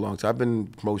business for a long time. I've been in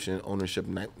promotion, ownership,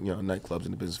 nightclubs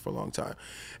in the business for a long time,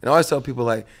 and I always tell people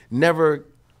like, never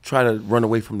try to run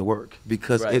away from the work,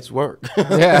 because it's work.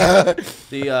 Yeah.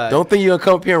 Don't think you're gonna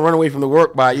come up here and run away from the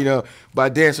work by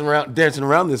dancing around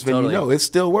this venue. Totally. No, it's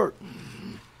still work.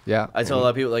 Yeah. I tell a lot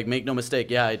of people, like, make no mistake.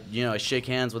 Yeah, I shake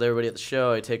hands with everybody at the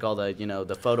show. I take all the,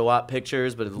 the photo op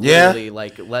pictures, but literally,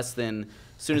 like, less than,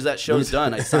 as soon as that show's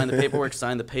done, I sign the paperwork,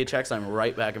 sign the paychecks. I'm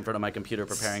right back in front of my computer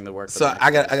preparing the work. So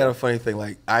I got a funny thing.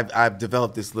 Like, I've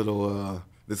developed this little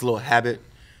this little habit,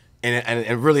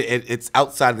 and really it's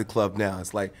outside of the club now.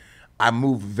 It's like I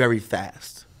move very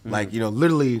fast. Like,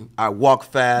 literally, I walk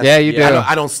fast. Yeah, you do.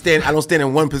 I don't stand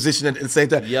in one position at the same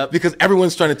time. Yep. Because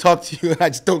everyone's trying to talk to you, and I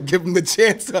just don't give them the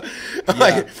chance.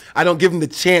 I don't give them the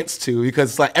chance to,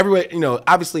 because it's like everyone,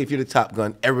 obviously, if you're the top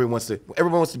gun, everyone wants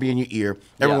to be in your ear.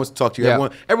 Everyone wants to talk to you.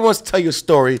 Everyone wants to tell you a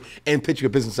story and pitch you a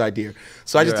business idea.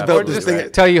 So I just developed this thing.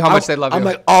 Tell you how much they love you. I'm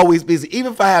like always busy,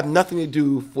 even if I have nothing to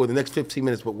do for the next 15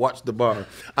 minutes but watch the bar.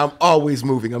 I'm always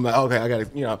moving. I'm like, okay, I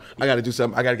gotta do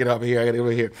something. I gotta get over here. I gotta get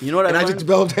over here. You know what? And I just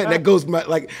developed that. And that goes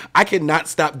I cannot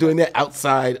stop doing that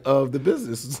outside of the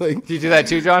business. It's like, Do you do that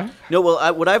too, John? No,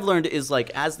 well, what I've learned is, like,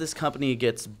 as this company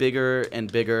gets bigger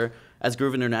and bigger, as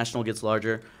Groove International gets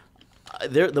larger,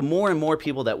 the more and more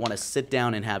people that want to sit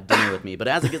down and have dinner with me. But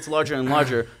as it gets larger and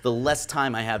larger, the less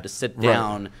time I have to sit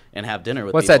down and have dinner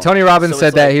with What's people. that? Tony Robbins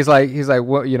said that. He's like,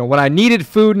 well, when I needed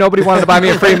food, nobody wanted to buy me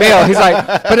a free meal. He's like,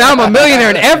 but now I'm a millionaire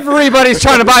and everybody's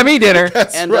trying to buy me dinner.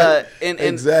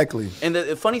 Exactly. And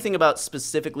the funny thing about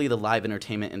specifically the live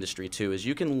entertainment industry too is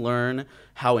you can learn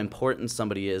how important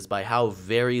somebody is by how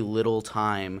very little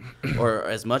time, or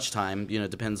as much time,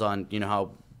 depends on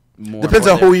how. Depends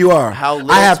on who you are. How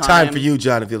I have time for you,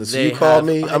 Jon Avila. So you call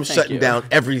me, I'm shutting down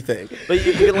everything. But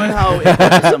you can learn how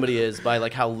important somebody is by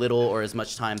like how little or as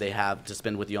much time they have to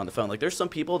spend with you on the phone. Like there's some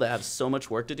people that have so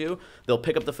much work to do, they'll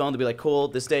pick up the phone, they'll be like, cool,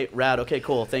 this date, rad, okay,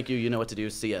 cool, thank you, you know what to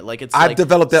do, see ya. Like I've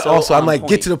developed that also. I'm like,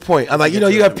 get to the point. I'm like,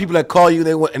 you have people that call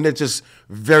you, and they're just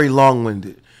very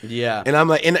long-winded. Yeah. And I'm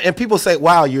like, and people say,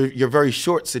 wow, you're very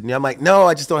short, Sydney. I'm like, no,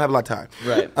 I just don't have a lot of time.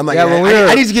 Right. I'm like,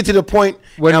 I need to get to the point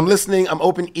when I'm listening, I'm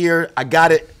open ear, I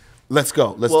got it. Let's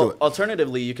go. Let's do it.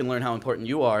 Alternatively, you can learn how important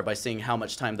you are by seeing how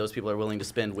much time those people are willing to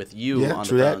spend with you on the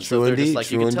true phone. that, So true they're just indeed,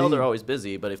 like, you true can tell indeed. they're always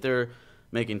busy, but if they're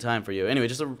making time for you. Anyway,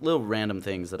 just a little random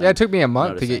things that Yeah, it took me a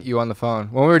month noticing. to get you on the phone.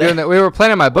 When we were doing that, we were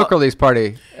planning my book release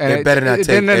party. And It better not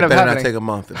take a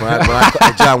month.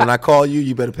 John, when I call you,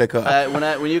 you better pick up.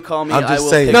 When you call me, I'm just I will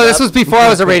saying. pick No, up. this was before I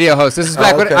was a radio host. This is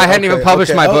back when I hadn't even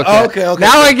published my book yet. Okay.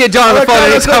 Now I can get John on the phone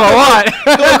anytime I want.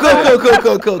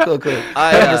 Cool.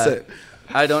 100%.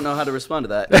 I don't know how to respond to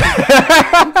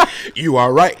that. You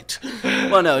are right.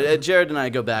 Well, no, Jerod and I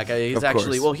go back. He's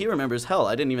actually, course. he remembers hell.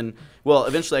 I didn't even,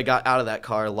 eventually I got out of that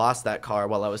car, lost that car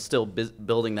while I was still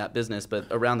building that business. But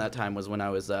around that time was when I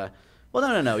was, no.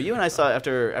 You and I saw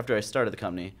after I started the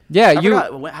company. Yeah, I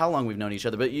forgot how long we've known each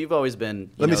other, but you've always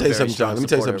been, Let me tell you something, John.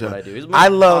 I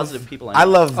love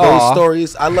those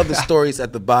stories. I love the stories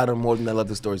at the bottom more than I love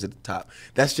the stories at the top.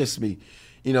 That's just me.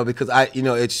 Because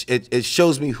it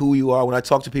shows me who you are. When I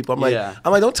talk to people, I'm like,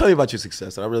 don't tell me about your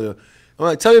success. I'm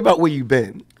like, tell me about where you've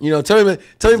been. Tell me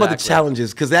about the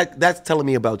challenges, because that's telling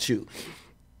me about you.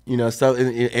 So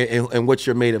and what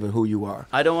you're made of and who you are.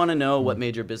 I don't want to know what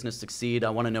made your business succeed.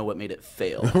 I want to know what made it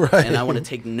fail. Right. And I want to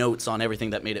take notes on everything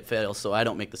that made it fail so I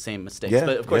don't make the same mistakes. Yeah,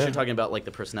 but of course yeah. you're talking about like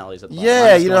the personalities at the bottom.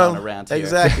 Yeah, I'm just going on a rant here.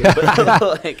 exactly.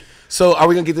 But, So are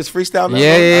we gonna get this freestyle now?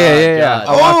 Yeah.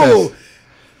 I want this.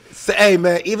 So, hey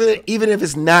man, even if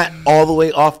it's not all the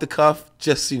way off the cuff,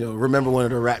 just remember one of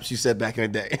the raps you said back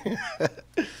in the day.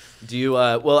 Do you?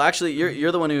 Actually,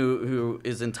 you're the one who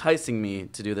is enticing me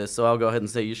to do this, so I'll go ahead and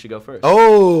say you should go first.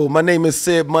 Oh, my name is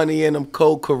Sid Money and I'm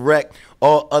cold correct.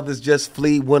 All others just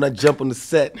flee when I jump on the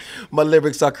set. My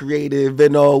lyrics are creative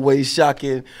and always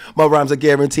shocking. My rhymes are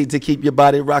guaranteed to keep your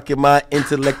body rocking. My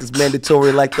intellect is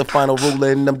mandatory like the final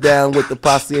ruler. And I'm down with the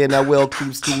posse and I will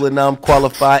keep schooling. I'm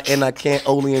qualified and I can't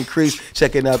only increase.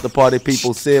 Checking out the party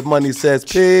people. Sid Money says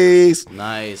peace.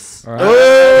 Nice. All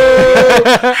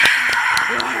right.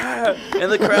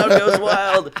 And the crowd goes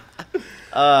wild.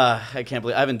 I can't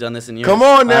believe I haven't done this in years. Come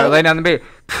on now. Lay down the beat.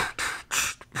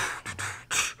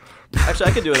 Actually,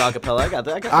 I could do it a cappella. I got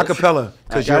that. Acapella,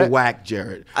 because you're whack,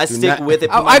 Jerod. I stick with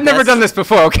it. I've never done this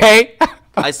before, okay?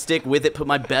 I stick with it, put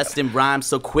my best in rhymes,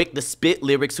 so quick to spit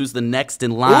lyrics, who's the next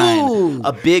in line. Ooh.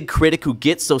 A big critic who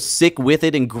gets so sick with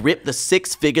it and grip the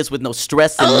 6 figures with no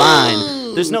stress in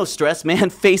line. There's no stress, man,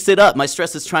 face it up. My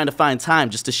stress is trying to find time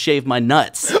just to shave my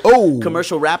nuts. Oh.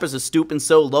 Commercial rappers are stooping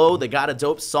so low, they got a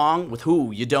dope song with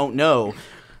who you don't know.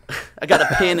 I got a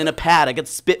pen and a pad, I get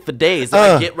to spit for days. If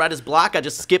I get writer's block, I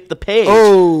just skip the page.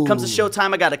 Oh. Comes to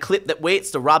showtime, I got a clip that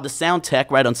waits to rob the sound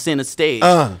tech right on center stage.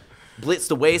 Blitz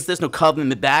the waist, there's no covering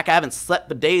me back. I haven't slept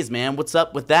for days, man. What's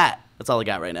up with that? That's all I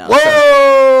got right now. Whoa!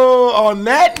 So, On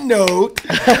that note,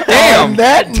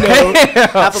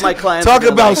 half of my clients talk are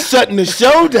about like, shutting the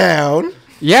show down.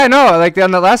 Yeah, no, like on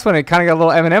the last one, it kind of got a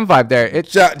little Eminem vibe there.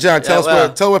 John, tell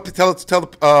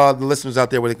the listeners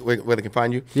out there where they can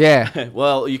find you. Yeah.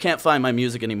 Well, you can't find my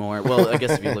music anymore. Well, I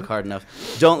guess if you look hard enough.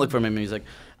 Don't look for my music.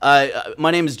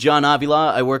 My name is Jon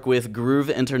Avila. I work with Groove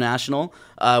International.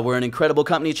 We're an incredible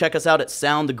company. Check us out at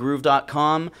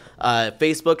soundthegroove.com.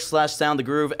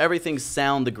 Facebook/SoundTheGroove. Everything's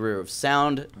Sound the Groove.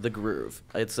 Sound the Groove.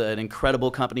 It's an incredible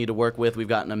company to work with. We've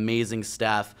got an amazing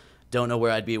staff. Don't know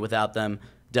where I'd be without them.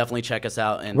 Definitely check us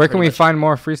out. And where can we find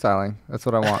more freestyling? That's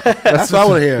what I want. That's what I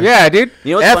want to hear. Yeah, dude.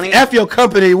 You know what's funny? F your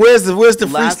company. Where's the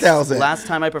freestyles at? Last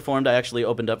time I performed, I actually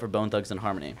opened up for Bone Thugs and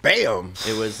Harmony. Bam.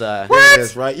 It was What? There it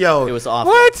is, right? Yo. It was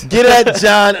awful. What? Get at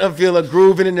Jon Avila,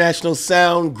 Groove International,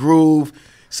 Sound Groove.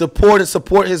 Support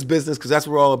his business, because that's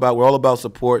what we're all about. We're all about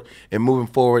support and moving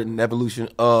forward in the evolution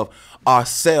of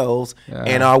ourselves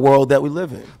and our world that we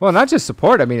live in. Well, not just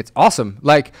support. I mean, it's awesome.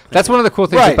 Like, that's one of the cool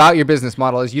things about your business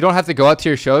model is you don't have to go out to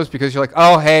your shows because you're like,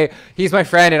 oh, hey, he's my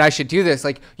friend and I should do this.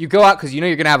 Like, you go out because you know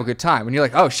you're going to have a good time. And you're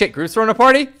like, oh, shit, Groove's throwing a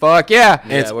party? Fuck yeah.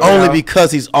 And it's only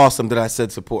because he's awesome that I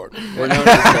said support. We're known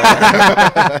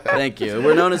as thank you.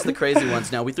 We're known as the crazy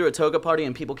ones now. We threw a toga party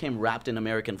and people came wrapped in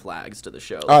American flags to the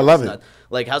show. I love it.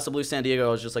 Like House of Blues San Diego,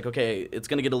 I was just like, okay, it's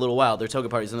going to get a little wild. They're toga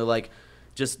parties. And they're like,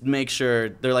 just make sure.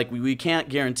 They're like, we can't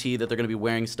guarantee that they're going to be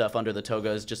wearing stuff under the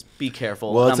togas. Just be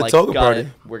careful. Well, and it's I'm a like, toga got party. it.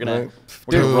 We're going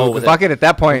to roll with fuck it. it at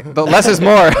that point. The less is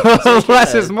more.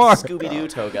 Less is more. Scooby-Doo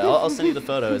toga. I'll send you the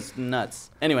photo. It's nuts.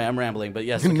 Anyway, I'm rambling, but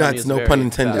yes. Nuts, no pun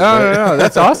intended. No.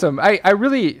 That's awesome. I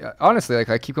really, honestly, like,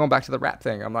 I keep going back to the rap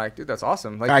thing. I'm like, dude, that's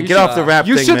awesome. Like, all right, get off the rap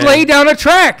thing, You should man. lay down a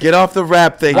track. Get off the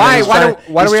rap thing. Why? Man.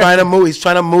 He's trying to move. He's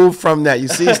trying to move from that. You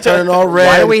see, he's turning all red.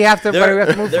 Why do we have to move There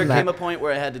from came that? a point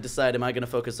where I had to decide, am I going to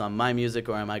focus on my music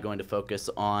or am I going to focus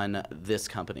on this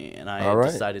company? And I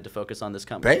decided to focus on this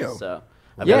company. Bam. So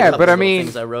I've got a couple but I little mean,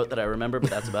 things I wrote that I remember, but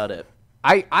that's about it.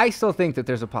 I still think that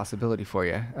there's a possibility for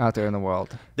you out there in the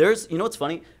world. You know what's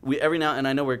funny? We every now, and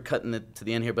I know we're cutting it to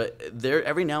the end here, but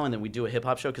every now and then we do a hip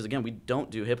hop show, because again, we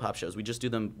don't do hip hop shows. We just do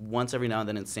them once every now and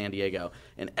then in San Diego.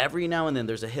 And every now and then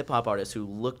there's a hip hop artist who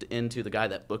looked into the guy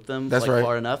that booked them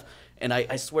far enough. And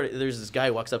I swear, there's this guy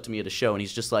who walks up to me at a show and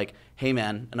he's just like, hey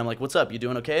man, and I'm like, what's up? You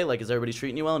doing okay? Like, is everybody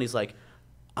treating you well? And he's like,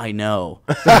 I know.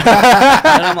 And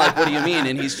I'm like, what do you mean?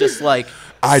 And he's just like,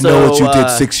 I know what you did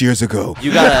 6 years ago.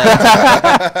 He's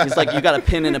like, you got a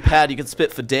pen and a pad, you can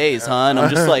spit for days, huh? And I'm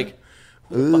just like,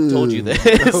 who the fuck told you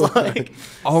this? Like,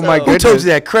 oh my Who goodness. told you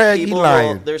that? Craig, you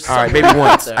lying. All right, maybe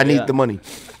once. There, I need the money.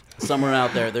 Somewhere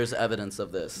out there's evidence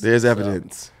of this. There's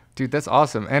evidence. Dude, that's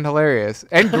awesome and hilarious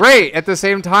and great at the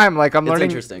same time. Like, I'm learning.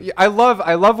 Interesting. I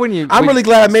love when you. I'm really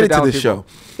glad I made it to this show.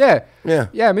 Yeah,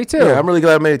 me too. Yeah, I'm really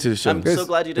glad I made it to the show. I'm so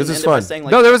glad you didn't This is end it by fun. saying,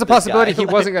 like, No, there was a this possibility guy. he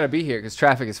wasn't going to be here because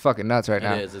traffic is fucking nuts right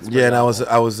now. It is. It's Yeah, and pretty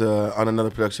I was on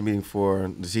another production meeting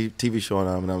for the TV show,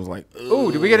 and I was like,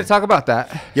 Ooh, did we get to talk about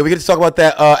that? yeah, we get to talk about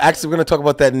that. Actually, we're going to talk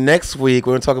about that next week.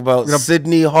 We're going to talk about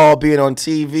Sydney Hall being on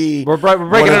TV. We're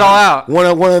breaking it all out. One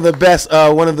of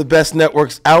the best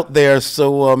networks out there.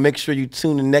 So make sure you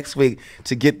tune in next week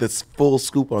to get the full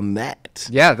scoop on that.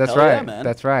 Yeah, that's Hell yeah, right. man.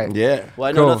 That's right. Yeah. Well,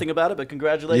 I know Cool. nothing about it, but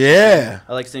congratulations. Yeah.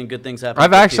 I like seeing good things happen.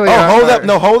 I've actually.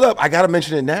 Hold up. I got to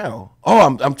mention it now. Oh,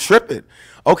 I'm tripping.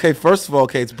 Okay, first of all,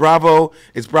 it's Bravo.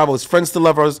 It's Friends to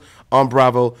Lovers on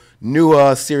Bravo.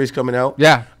 New series coming out.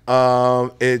 Yeah.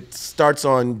 It starts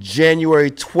on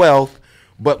January 12th,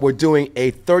 but we're doing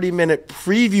a 30-minute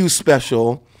preview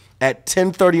special at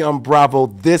 10:30 on Bravo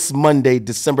this Monday,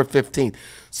 December 15th.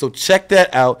 So check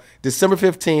that out. December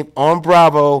 15th on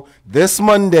Bravo this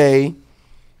Monday.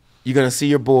 You're gonna see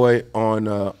your boy on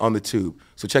the tube.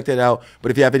 So check that out.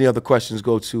 But if you have any other questions,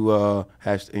 go to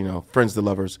Friends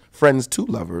to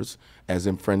Lovers, as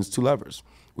in Friends to Lovers,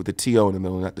 with the T-O in the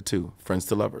middle, not the two. Friends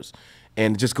to Lovers,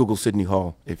 and just Google Sydney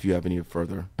Hall if you have any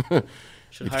further.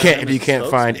 If you can't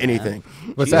find anything.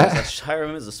 What's that? I should hire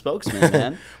him as a spokesman,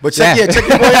 man. But check your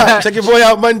boy out. Check your boy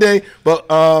out Monday. But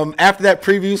after that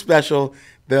preview special,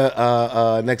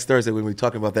 the next Thursday we'll be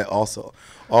talking about that also.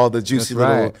 All the juicy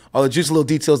little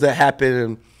details that happen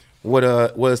and what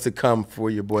is to come for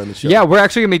your boy on the show. Yeah, we're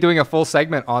actually gonna be doing a full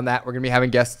segment on that. We're gonna be having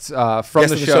guests from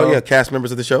the show. Yeah, cast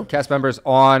members of the show. Cast members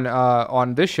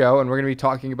on this show, and we're gonna be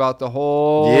talking about the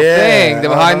whole thing, the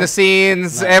behind the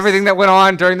scenes, everything that went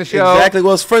on during the show. Exactly.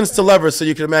 Well, it's Friends to Lovers, so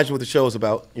you can imagine what the show is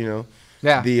about.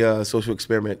 Yeah. The social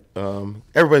experiment.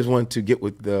 Everybody's wanted to get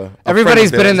with the.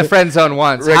 Everybody's been in the friend zone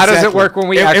once. Right, how does it work when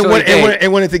we actually date?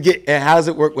 And wanted to get. And how does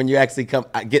it work when you actually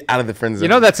get out of the friend zone? You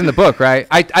know that's in the book, right?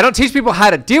 I don't teach people how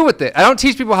to deal with it. I don't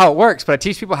teach people how it works, but I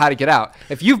teach people how to get out.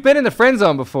 If you've been in the friend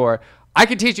zone before, I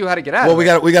can teach you how to get out. Well, we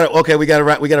got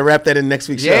to wrap that in next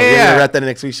week's show. Yeah. We're gonna wrap that in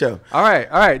next week's show. All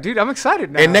right, dude. I'm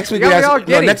excited now. And next week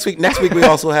next week we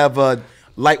also have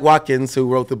Light Watkins, who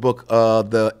wrote the book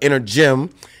The Inner Gym,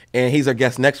 and he's our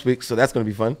guest next week. So that's gonna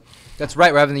be fun. That's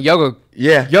right. We're having the yoga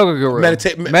guru.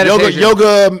 Meditation.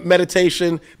 Yoga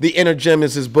meditation. The Inner Gym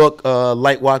is his book.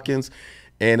 Light Watkins,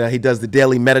 and he does the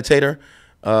Daily Meditator.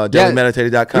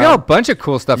 DailyMeditator.com. We got a bunch of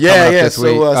cool stuff coming up this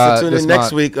week. So tune in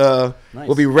next month. week. Nice.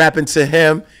 We'll be rapping to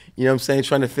him. You know what I'm saying?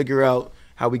 Trying to figure out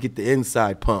how we get the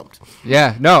inside pumped.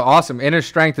 Yeah, no, awesome. Inner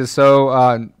strength is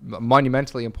so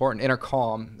monumentally important. Inner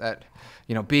calm, that,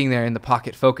 being there in the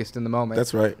pocket, focused in the moment.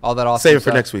 That's right. All that awesome Save it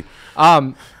stuff. for next week.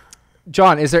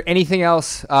 John, is there anything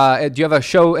else? Do you have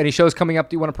any shows coming up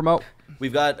that you want to promote?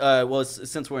 We've got,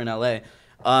 since we're in LA,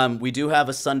 we do have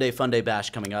a Sunday Fun Day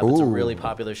Bash coming up. It's a really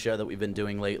popular show that we've been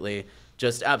doing lately.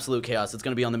 Just absolute chaos. It's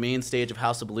going to be on the main stage of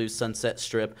House of Blues Sunset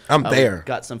Strip. I'm there. We've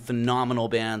got some phenomenal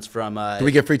bands from. Do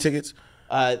we get free tickets?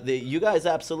 You guys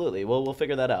absolutely. We'll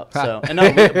figure that out. So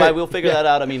we'll figure that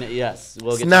out. I mean, yes,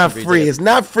 we'll get. It's not free. It's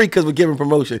not free because we're giving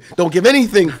promotion. Don't give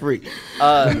anything free.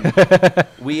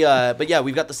 But yeah,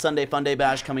 we've got the Sunday Fun Day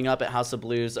Bash coming up at House of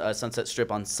Blues Sunset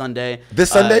Strip on Sunday.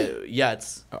 This Sunday? Yeah,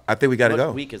 it's. I think we got to go.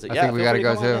 What week is it? I Yeah, think we got to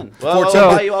go too. Well,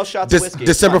 I'll buy you all shots of whiskey.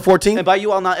 December 14th. And by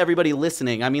you all, not everybody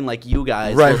listening. I mean, like you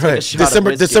guys. Right, We'll take a right. shot of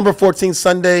whiskey. December 14th,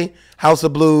 Sunday, House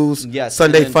of Blues. Yes,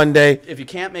 Sunday Fun Day. If you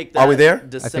can't make that, Are we there?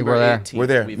 December I think we're there. 18th, We're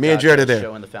there. we've Me and got Jerod are a there.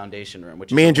 Show in the Foundation Room,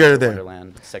 which Me is and Jerod are there.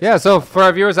 Wonderland section. Yeah, so for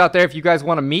our viewers out there, if you guys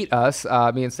want to meet us,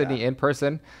 me and Sydney in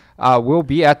person, we'll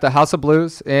be at the House of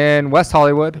Blues in West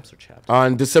Hollywood.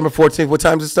 On December 14th, what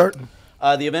time does it start?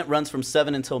 The event runs from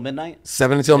 7 until midnight.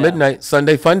 7 until Yeah. midnight.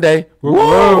 Sunday Fun Day.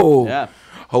 Whoa! Yeah.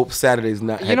 Hope Saturday's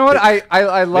not. You know what? I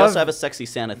We love. also have a sexy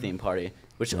Santa theme party,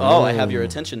 which, I have your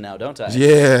attention now, don't I?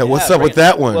 Yeah, what's up bring with it.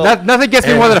 that one? Well, Nothing gets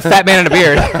me more than a fat man and a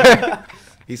beard.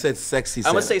 He said sexy.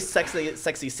 I'm gonna say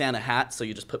sexy Santa hat, so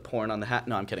you just put porn on the hat.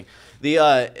 No, I'm kidding.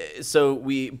 So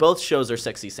both shows are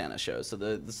sexy Santa shows. So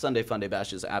the Sunday Fun Day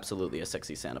Bash is absolutely a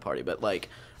sexy Santa party, but like.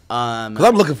 Because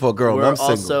I'm looking for a girl. We're I'm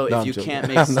single. also, No, if I'm you joking. can't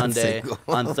make I'm not Sunday, single.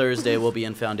 on Thursday we'll be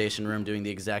in Foundation Room doing the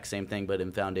exact same thing, but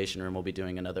in Foundation Room we'll be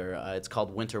doing another. It's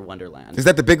called Winter Wonderland. Is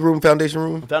that the big room, Foundation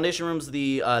Room? Foundation Room's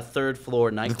the third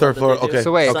floor nightclub. third floor, that they do. okay.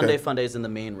 So wait, Sunday okay. Fun Day's in the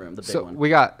main room, the big So one. we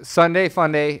got Sunday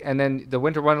Fun Day, and then the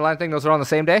Winter Wonderland thing. Those are on the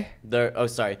same day.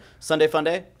 Sunday Fun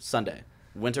Day, Sunday.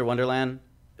 Winter Wonderland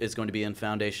is going to be in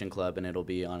Foundation Club, and it'll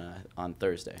be on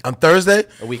Thursday, On Thursday?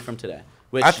 a week from today.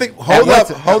 Which I think. Hold up.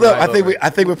 Right I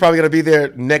think we're probably gonna be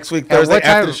there next week, At Thursday what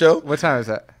time, after the show. What time is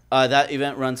that? that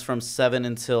event runs from 7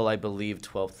 until I believe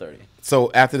 12:30. So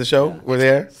after the show, we're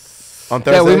there on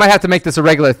Thursday. Yeah, we might have to make this a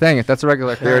regular thing if that's a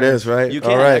regular thing. There it is, right? You All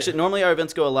can right. actually. Normally our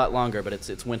events go a lot longer, but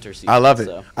it's winter season. I love it.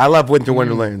 So. I love Winter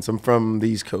Wonderlands. I'm from the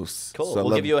East Coast. Cool. So I we'll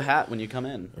love give it. you a hat when you come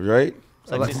in. Right?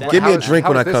 Sexy Santa. Give me a How- drink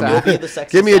how when I is this come at? in. You'll be the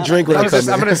sexy Give me a Santa. drink when I come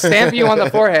I'm in. gonna stamp you on the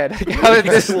forehead.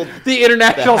 This is the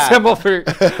international hat. symbol for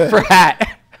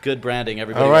hat. Good branding,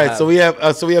 everybody. All will right,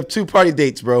 have. so we have 2 party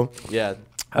dates, bro. Yeah.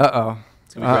 It's gonna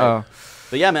be great.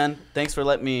 But yeah, man. Thanks for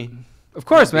letting me. Of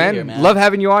course, be man. here, man. Love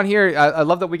having you on here. I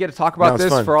love that we get to talk No, about it's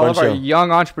this fun. for all Fun of our show. young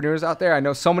entrepreneurs out there. I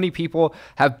know so many people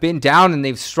have been down and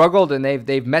they've struggled and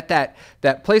they've met that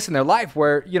place in their life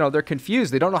where, they're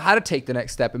confused. They don't know how to take the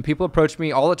next step. And people approach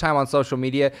me all the time on social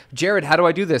media. Jerod, how do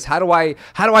I do this? How do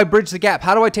I bridge the gap?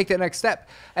 How do I take that next step?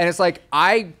 And it's like,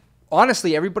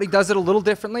 honestly, everybody does it a little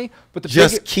differently, but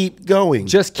Keep going.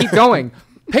 just keep going.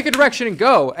 Pick a direction and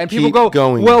go. And people Keep go,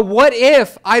 going. well, what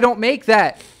if I don't make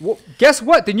that? Well, guess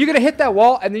what? Then you're going to hit that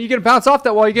wall, and then you're going to bounce off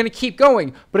that wall. You're going to keep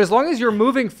going. But as long as you're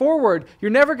moving forward,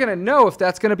 you're never going to know if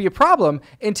that's going to be a problem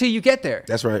until you get there.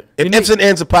 That's right. If ifs and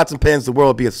ands and pots and pans, the world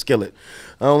would be a skillet.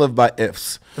 I don't live by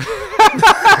ifs.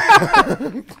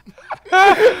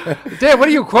 Damn, what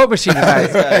are you, a quote machine tonight?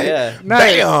 Yeah.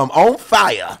 Nice. Bam, on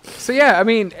fire. So yeah, I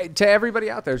mean, to everybody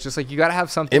out there, it's just like you got to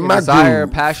have something, In a my desire,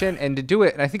 groove. passion, and to do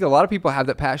it. And I think a lot of people have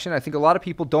that passion. I think a lot of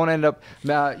people don't end up,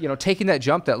 taking that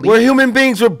jump, that leap. We're human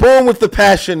beings. We're born with the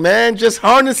passion, man. Just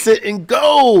harness it and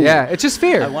go. Yeah, it's just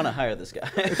fear. I want to hire this guy.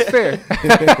 It's fair.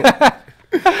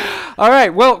 All right.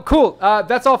 Well, cool.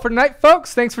 That's all for tonight,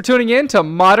 folks. Thanks for tuning in to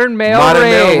Modern Male Modern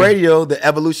Radio. Male Radio. The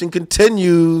evolution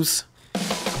continues.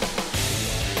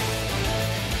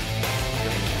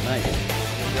 Nice.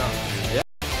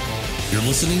 You're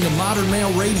listening to Modern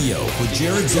Male Radio with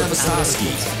Jerod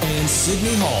Zavistoski and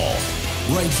Sydney Hall,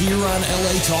 right here on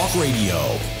LA Talk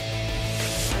Radio.